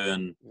juniors too.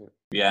 And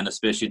and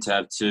especially to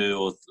have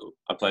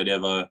I played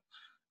Evo,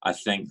 I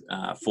think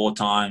 4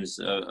 times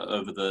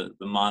over the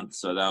month.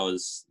 So that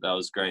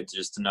was great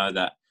just to know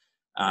that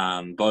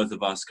both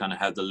of us kind of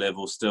have the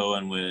level still,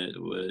 and we're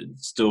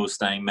still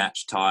staying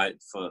match tight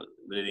for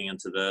leading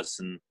into this.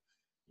 And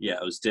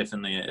it was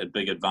definitely a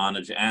big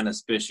advantage, and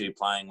especially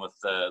playing with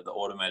the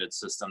automated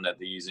system that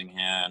they're using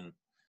here. And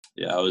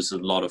it was a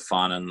lot of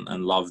fun,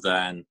 and loved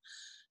that. And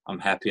I'm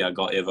happy I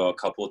got Evo a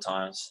couple of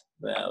times.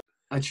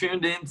 I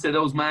tuned into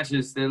those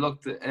matches. They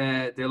looked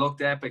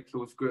epic. It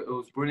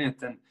was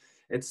brilliant, and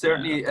It's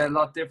certainly a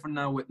lot different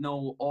now with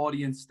no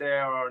audience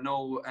there or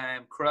no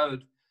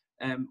crowd.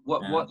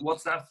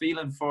 What's that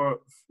feeling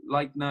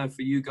like now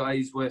for you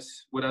guys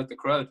without the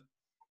crowd?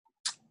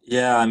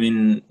 Yeah, I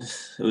mean,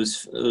 it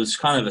was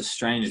kind of a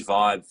strange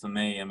vibe for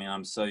me. I mean,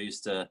 I'm so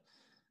used to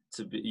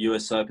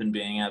US Open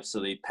being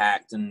absolutely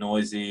packed and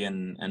noisy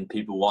and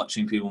people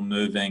watching, people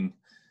moving.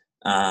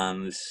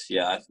 For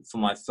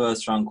my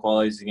first round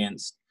qualies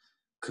against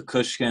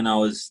Kukushkin, I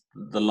was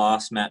the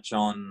last match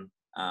on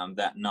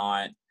that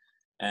night,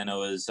 and it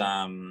was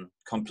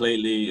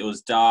it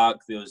was dark.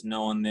 There was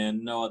no one there,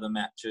 no other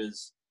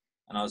matches,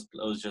 and it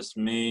was just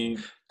me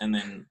and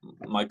then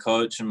my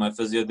coach and my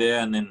physio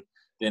there, and then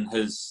I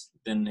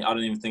don't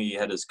even think he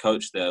had his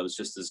coach there. It was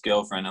just his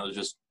girlfriend. It was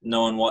just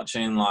no one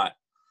watching, like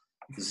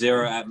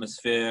zero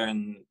atmosphere,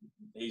 and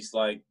he's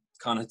like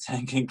kind of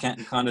tanking,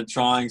 kind of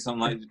trying something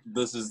like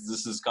this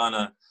is kind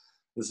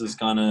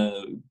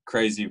of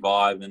crazy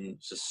vibe and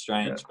just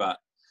strange. But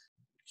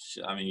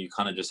I mean, you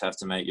kind of just have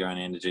to make your own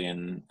energy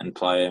and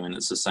play. I mean,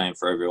 it's the same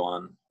for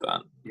everyone.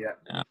 But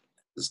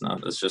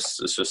it's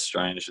just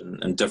strange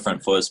and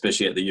different for,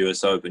 especially at the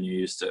US Open. You're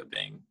used to it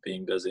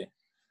being busy.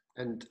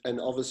 And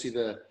obviously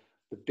the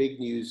big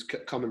news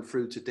coming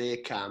through today,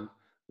 Cam,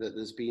 that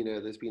there's been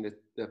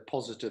a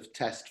positive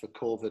test for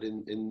COVID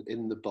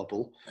in the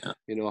bubble. Yeah.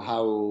 You know,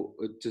 how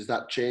does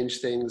that change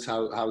things?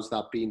 How's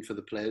that been for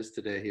the players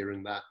today,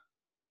 hearing that?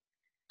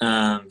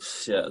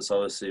 It's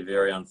obviously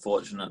very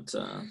unfortunate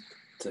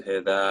to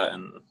hear that,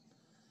 and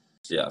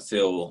I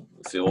feel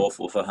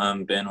awful for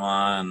him,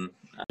 Benoit, and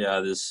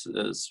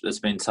it's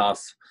been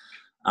tough,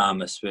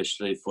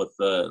 especially with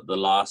the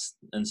last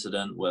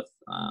incident with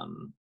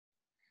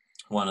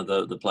one of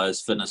the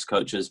players' fitness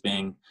coaches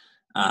being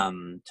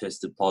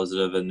tested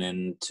positive, and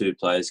then 2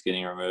 players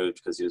getting removed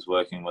because he was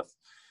working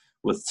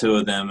with 2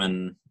 of them,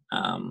 and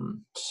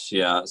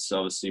it's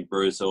obviously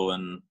brutal,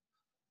 and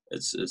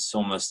it's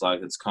almost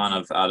like it's kind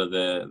of out of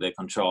their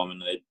control. I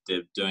mean,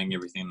 they're doing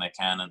everything they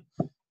can and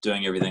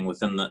doing everything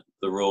within the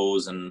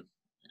rules and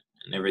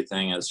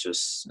everything.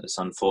 It's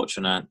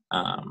unfortunate.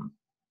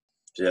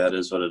 It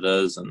is what it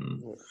is,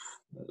 and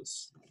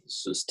it's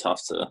just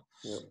tough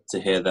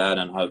to hear that,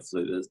 and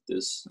hopefully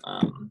there's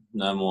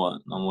no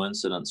more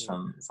incidents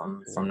from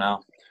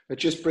now. It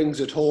just brings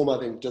it home, I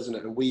think, doesn't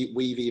it? And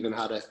we've even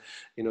had it,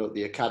 you know,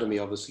 the academy,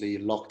 obviously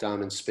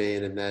lockdown in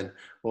Spain, and then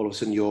all of a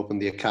sudden you open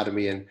the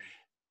academy, and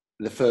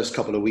the first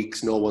couple of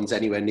weeks no one's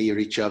anywhere near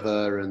each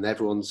other, and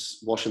everyone's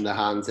washing their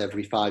hands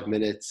every 5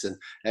 minutes, and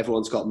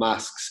everyone's got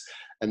masks,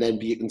 and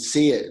then you can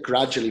see it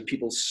gradually.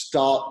 People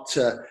start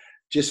to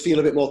just feel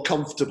a bit more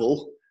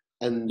comfortable.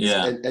 And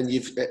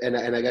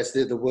I guess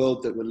the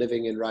world that we're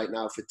living in right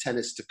now, for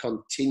tennis to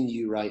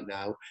continue right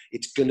now,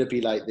 it's going to be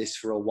like this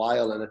for a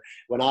while. And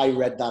when I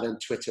read that on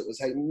Twitter, it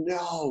was like,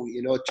 no,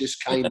 you know,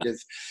 just kind of,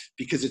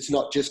 because it's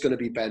not just going to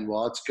be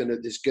Benoit.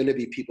 There's going to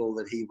be people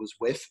that he was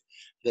with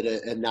that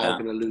are now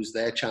going to lose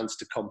their chance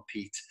to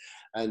compete.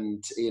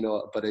 And, you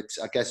know, but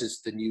I guess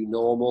it's the new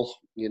normal,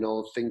 you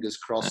know, fingers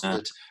crossed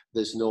that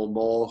there's no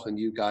more and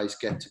you guys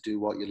get to do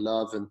what you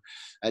love.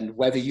 And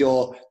whether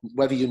you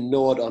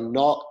know it or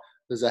not,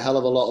 there's a hell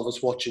of a lot of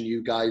us watching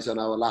you guys on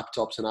our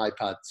laptops and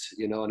iPads,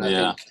 you know, and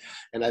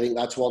I think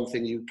that's one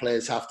thing you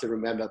players have to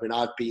remember. I mean,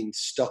 I've been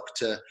stuck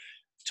to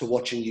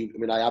watching you. I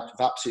mean, I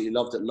absolutely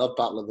loved it. Loved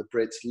Battle of the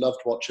Brits. Loved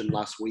watching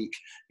last week.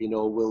 You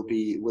know, we'll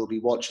be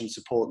watching,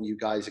 supporting you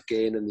guys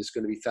again, and there's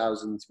going to be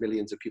thousands,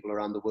 millions of people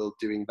around the world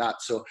doing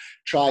that. So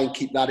try and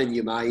keep that in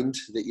your mind,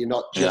 that you're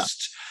not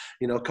just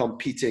you know,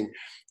 competing.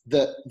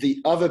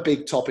 The other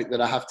big topic that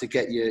I have to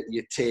get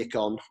your take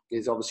on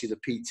is obviously the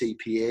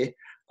PTPA.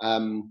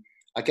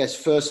 I guess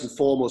first and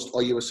foremost,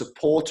 are you a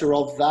supporter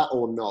of that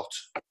or not?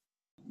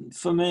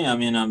 For me, I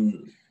mean,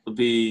 it'd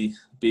be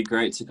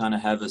great to kind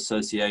of have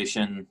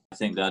association. I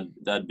think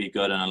that'd be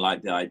good, and I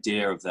like the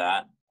idea of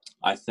that.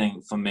 I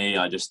think for me,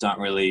 I just don't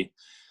really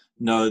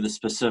know the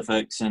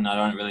specifics, and I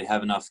don't really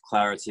have enough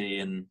clarity,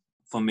 and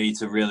for me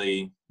to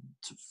really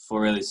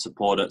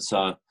support it.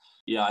 So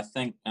I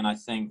think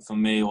for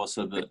me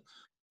also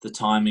the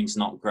timing's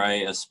not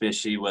great,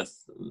 especially with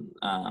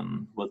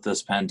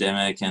this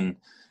pandemic and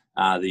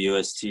the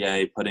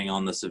USTA putting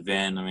on this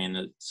event. I mean,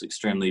 it's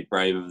extremely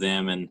brave of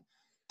them, and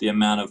the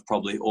amount of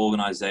probably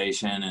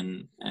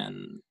organization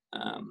and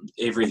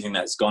everything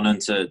that's gone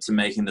into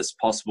making this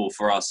possible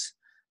for us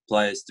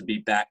players to be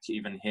back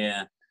even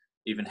here,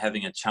 even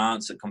having a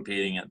chance at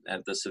competing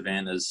at this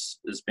event has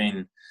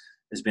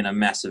been a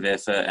massive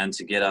effort. And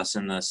to get us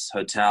in this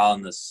hotel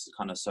in this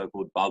kind of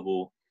so-called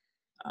bubble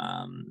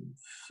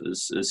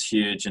is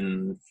huge,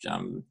 and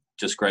I'm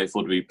just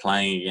grateful to be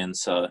playing again.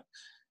 So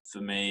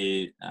for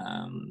me,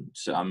 I'm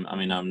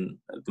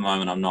at the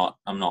moment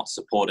I'm not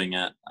supporting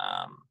it.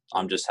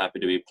 I'm just happy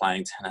to be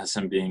playing tennis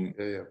and being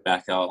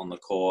back out on the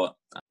court,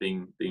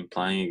 being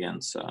playing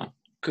again. So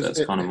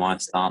that's kind of my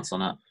stance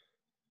on it.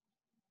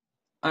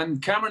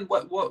 And Cameron,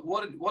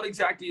 what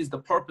exactly is the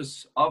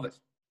purpose of it?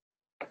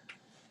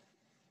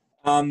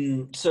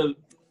 So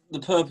the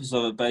purpose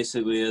of it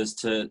basically is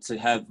to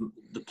have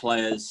the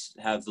players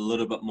have a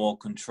little bit more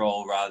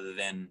control rather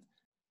than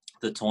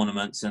the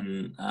tournaments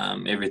and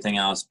everything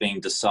else being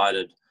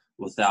decided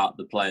without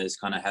the players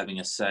kind of having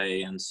a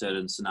say in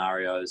certain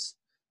scenarios.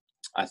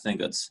 I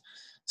think it's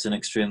an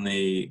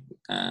extremely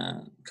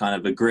kind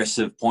of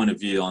aggressive point of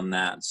view on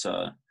that.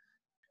 So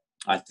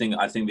I think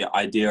the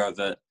idea of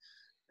it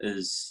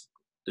is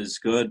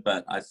good,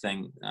 but I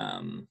think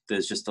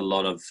there's just a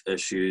lot of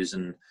issues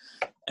and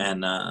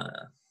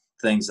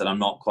things that I'm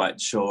not quite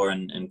sure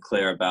and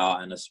clear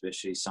about, and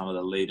especially some of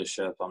the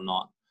leadership. I'm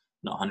not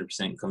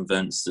 100%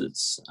 convinced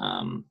it's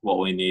what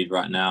we need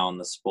right now in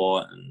the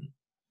sport, and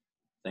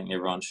I think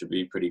everyone should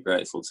be pretty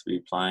grateful to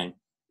be playing.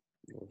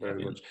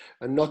 Very much.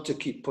 And not to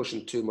keep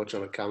pushing too much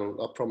on it, Cam,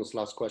 I promise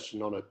last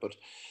question on it, but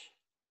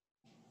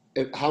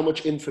how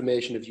much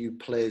information have you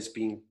players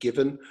been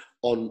given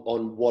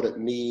on what it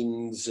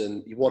means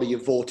and what are you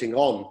voting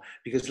on?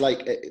 Because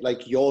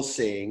like you're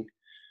saying,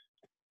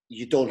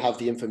 you don't have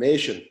the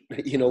information.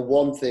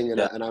 One thing,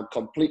 and I'm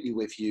completely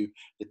with you,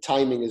 the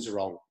timing is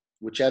wrong.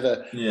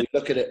 Whichever we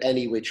look at it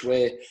any which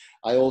way.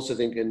 I also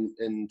think,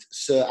 and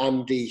Sir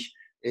Andy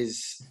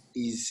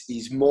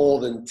he's more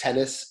than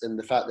tennis, and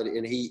the fact that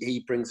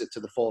he brings it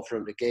to the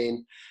forefront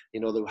again.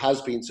 There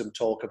has been some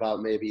talk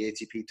about maybe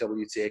ATP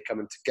WTA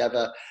coming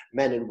together,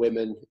 men and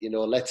women.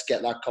 Let's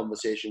get that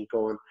conversation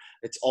going.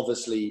 It's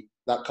obviously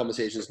that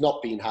conversation has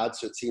not been had,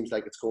 so it seems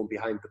like it's going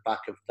behind the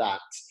back of that.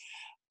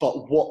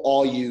 But what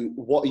are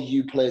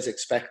you players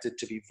expected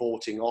to be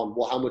voting on?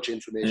 How much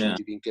information have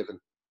you been given?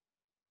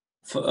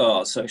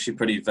 It's actually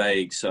pretty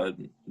vague. So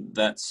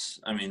there's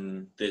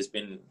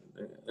been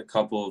a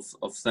couple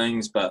of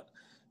things, but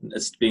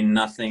it's been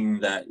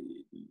nothing that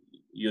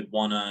you'd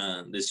want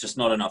to, there's just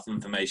not enough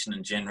information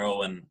in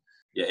general. And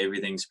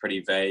everything's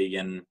pretty vague.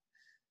 And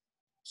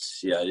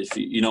if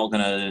you're not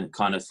going to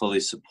kind of fully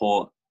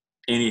support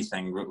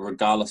anything,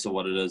 regardless of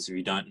what it is, if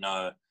you don't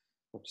know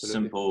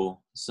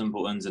simple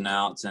ins and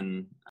outs,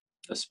 and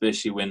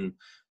especially when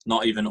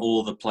not even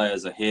all the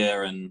players are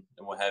here and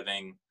we're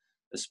having,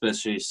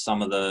 especially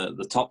some of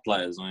the top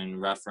players. I mean,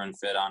 Rafa and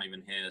Fed aren't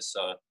even here.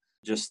 So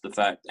just the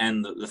fact,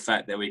 and the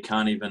fact that we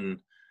can't even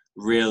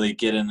really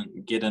get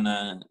in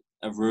a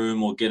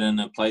room or get in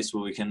a place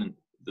where we can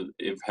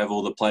have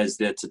all the players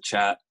there to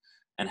chat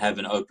and have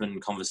an open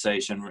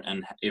conversation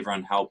and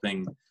everyone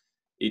helping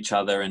each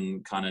other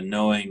and kind of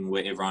knowing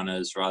where everyone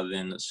is, rather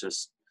than it's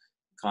just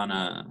kind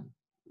of,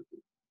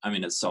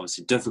 it's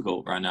obviously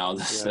difficult right now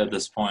at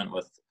this point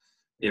with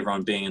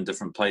everyone being in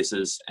different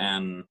places,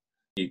 and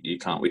we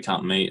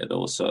can't meet at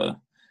all. So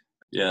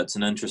it's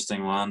an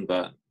interesting one,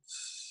 but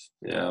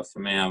for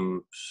me, I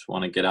just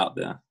want to get out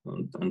there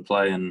and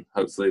play, and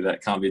hopefully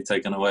that can't be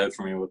taken away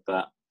from me with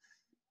that.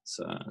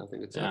 So I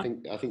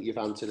think you've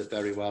answered it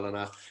very well, and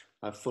I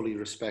fully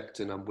respect,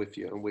 and I'm with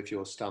you and with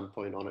your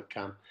standpoint on it,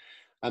 Cam.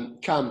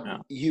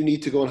 Cam, you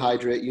need to go and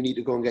hydrate. You need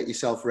to go and get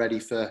yourself ready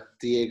for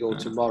Diego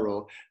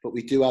tomorrow. But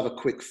we do have a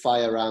quick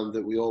fire round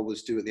that we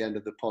always do at the end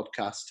of the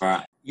podcast. All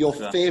right.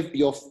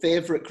 Your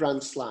favorite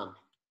Grand Slam?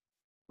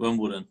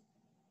 Wimbledon.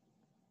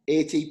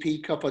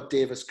 ATP Cup or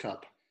Davis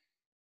Cup?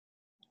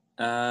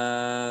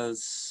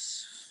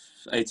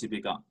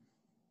 ATP Cup.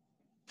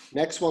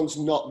 Next one's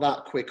not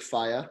that quick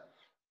fire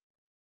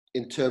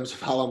in terms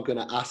of how I'm going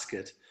to ask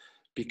it,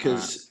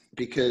 because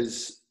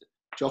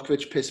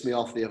Djokovic pissed me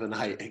off the other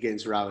night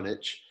against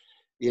Raonic.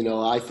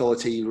 I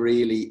thought he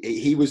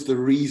was the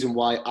reason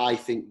why I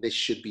think this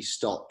should be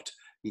stopped.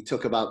 He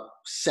took about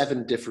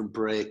 7 different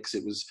breaks.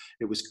 It was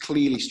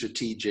clearly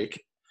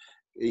strategic,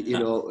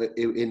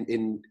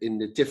 in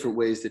the different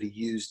ways that he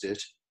used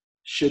it.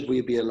 Should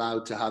we be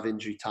allowed to have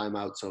injury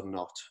timeouts or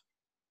not?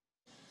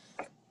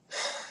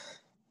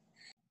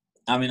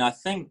 I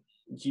think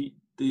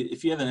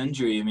if you have an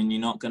injury, you're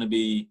not going to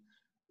be,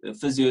 the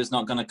physio is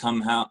not going to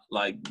come out,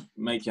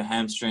 make your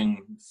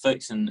hamstring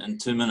fix in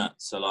 2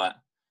 minutes. So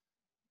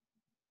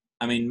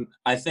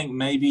I think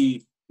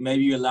maybe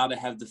you're allowed to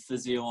have the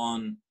physio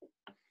on,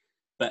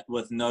 but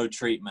with no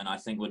treatment, I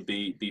think would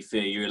be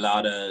fair. You're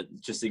allowed to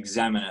just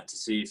examine it to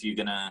see if you're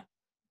going to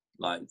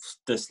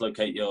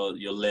dislocate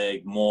your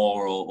leg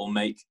more or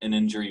make an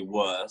injury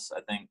worse.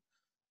 I think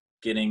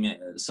getting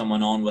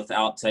someone on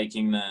without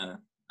taking the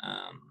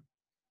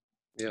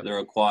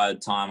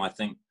required time, I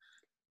think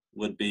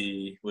would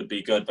be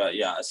good. But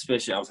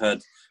especially I've heard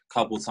a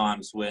couple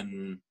times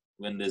when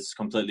there's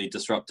completely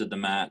disrupted the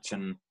match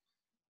and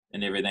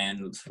everything,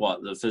 and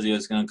the physio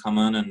is going to come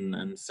in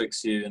and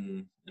fix you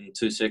in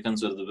 2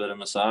 seconds with a bit of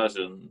massage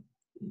and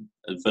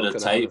a bit of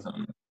tape.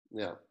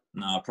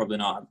 No, probably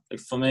not.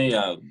 For me,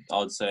 I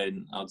would say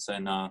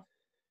no.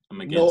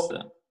 I'm against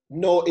it.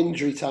 No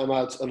injury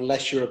timeouts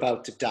unless you're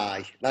about to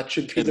die. That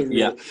should be the rule.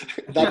 Yeah,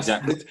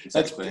 exactly.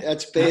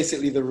 That's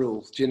basically the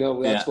rule. Do you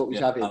know? That's what we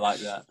have here. I like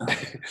that.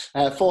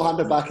 Forehand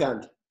or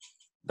backhand?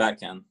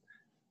 Backhand.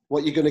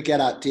 What are you going to get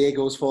at?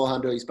 Diego's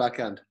forehand or his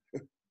backhand?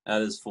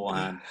 That is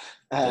forehand.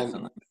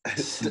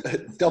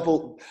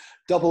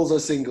 Doubles or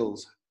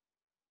singles?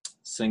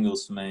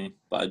 Singles for me,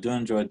 but I do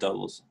enjoy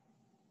doubles.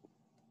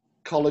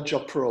 College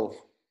or pro?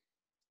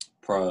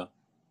 Pro.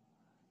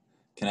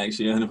 can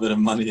actually earn a bit of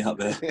money out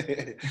there.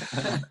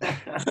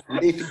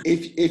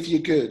 if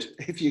you're good.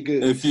 If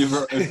you're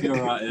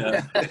right,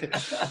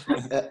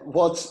 yeah.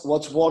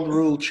 What's one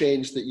rule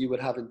change that you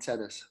would have in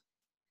tennis?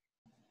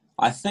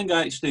 I think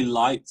I actually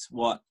liked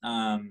what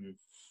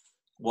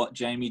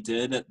Jamie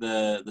did at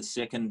the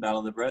second Battle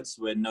of the Brits,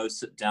 where no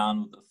sit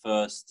down with the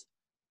first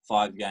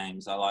 5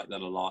 games. I like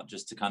that a lot,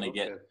 just to kind of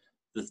get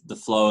the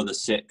flow of the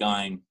set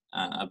going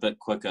a bit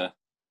quicker.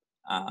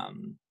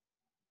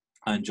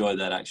 I enjoy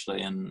that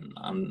actually, and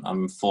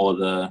I'm for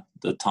the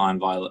time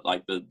violet,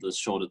 like the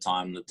shorter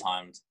time, the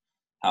timed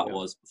how it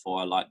was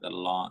before. I like that a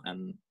lot,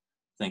 and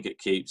think it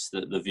keeps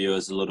the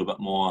viewers a little bit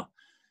more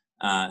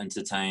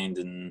entertained,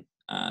 and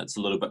it's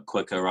a little bit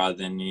quicker rather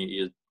than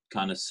you're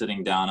kind of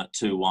sitting down at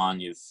 2-1.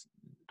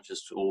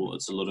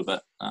 It's a little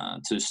bit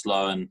too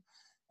slow,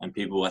 and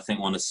people I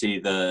think want to see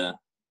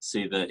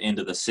the end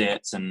of the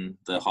sets and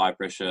the high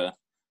pressure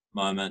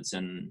moments,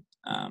 and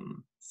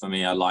for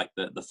me, I like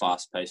the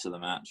fast pace of the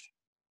match.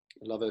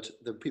 I love it.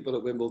 The people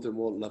at Wimbledon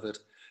won't love it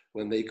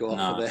when they go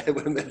off for there,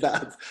 when they're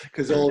that,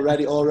 because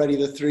already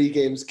the 3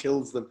 games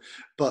kills them.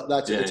 But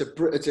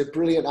it's a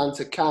brilliant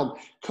answer, Cam.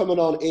 Coming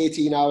on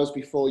 18 hours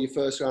before your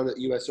first round at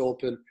the US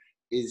Open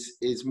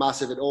is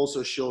massive. It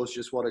also shows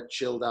just what a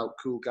chilled out,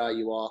 cool guy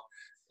you are.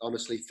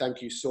 Honestly,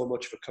 thank you so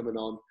much for coming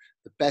on.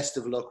 The best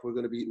of luck.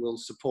 We'll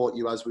support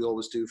you as we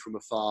always do from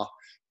afar.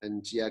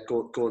 And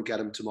go and get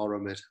him tomorrow,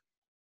 mate.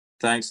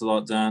 Thanks a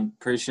lot, Dan.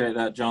 Appreciate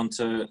that, John,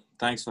 too.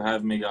 Thanks for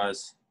having me,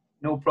 guys.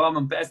 No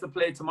problem. Best of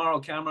play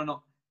tomorrow, Cameron.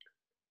 All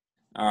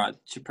right,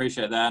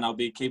 appreciate that, and I'll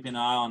be keeping an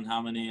eye on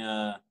how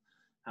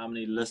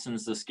many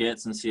listens this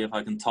gets, and see if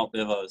I can top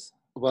Evo's.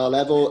 Well,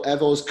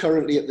 Evo's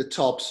currently at the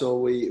top, so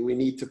we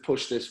need to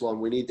push this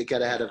one. We need to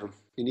get ahead of him.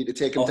 You need to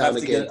take him down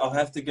again. I'll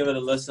have to give it a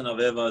listen of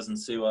Evo's and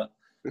see what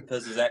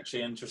this is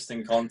actually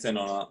interesting content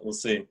or not. We'll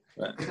see.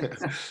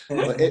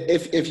 Well,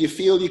 if you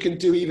feel you can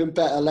do even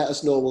better, let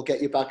us know. We'll get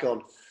you back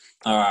on.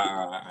 All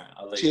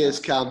right.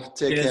 Cheers, Cam.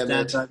 Take care,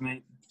 mate.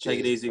 mate.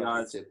 Take it easy,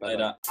 guys.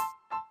 Later.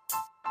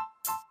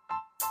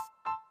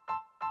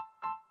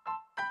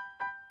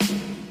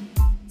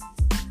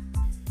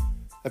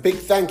 A big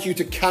thank you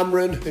to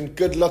Cameron, and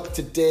good luck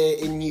today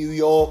in New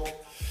York.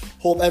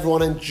 Hope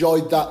everyone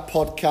enjoyed that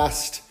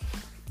podcast.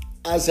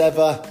 As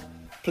ever,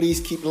 please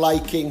keep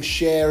liking,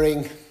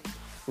 sharing,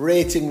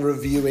 rating,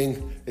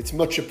 reviewing. It's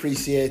much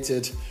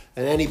appreciated.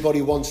 And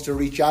anybody wants to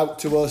reach out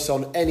to us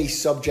on any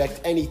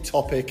subject, any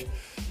topic,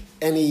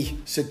 any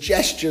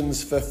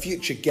suggestions for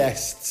future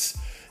guests,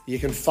 you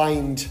can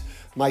find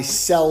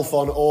myself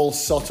on all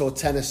Soto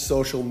Tennis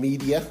social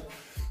media,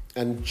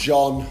 and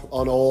John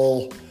on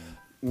all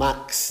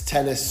Max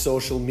Tennis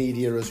social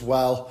media as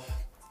well.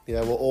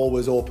 We're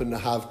always open to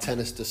have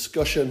tennis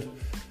discussion.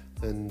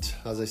 And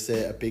as I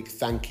say, a big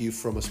thank you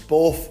from us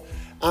both.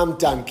 I'm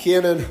Dan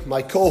Kiernan,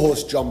 my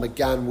co-host John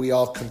McGann. We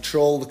are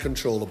Control the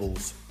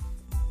Controllables.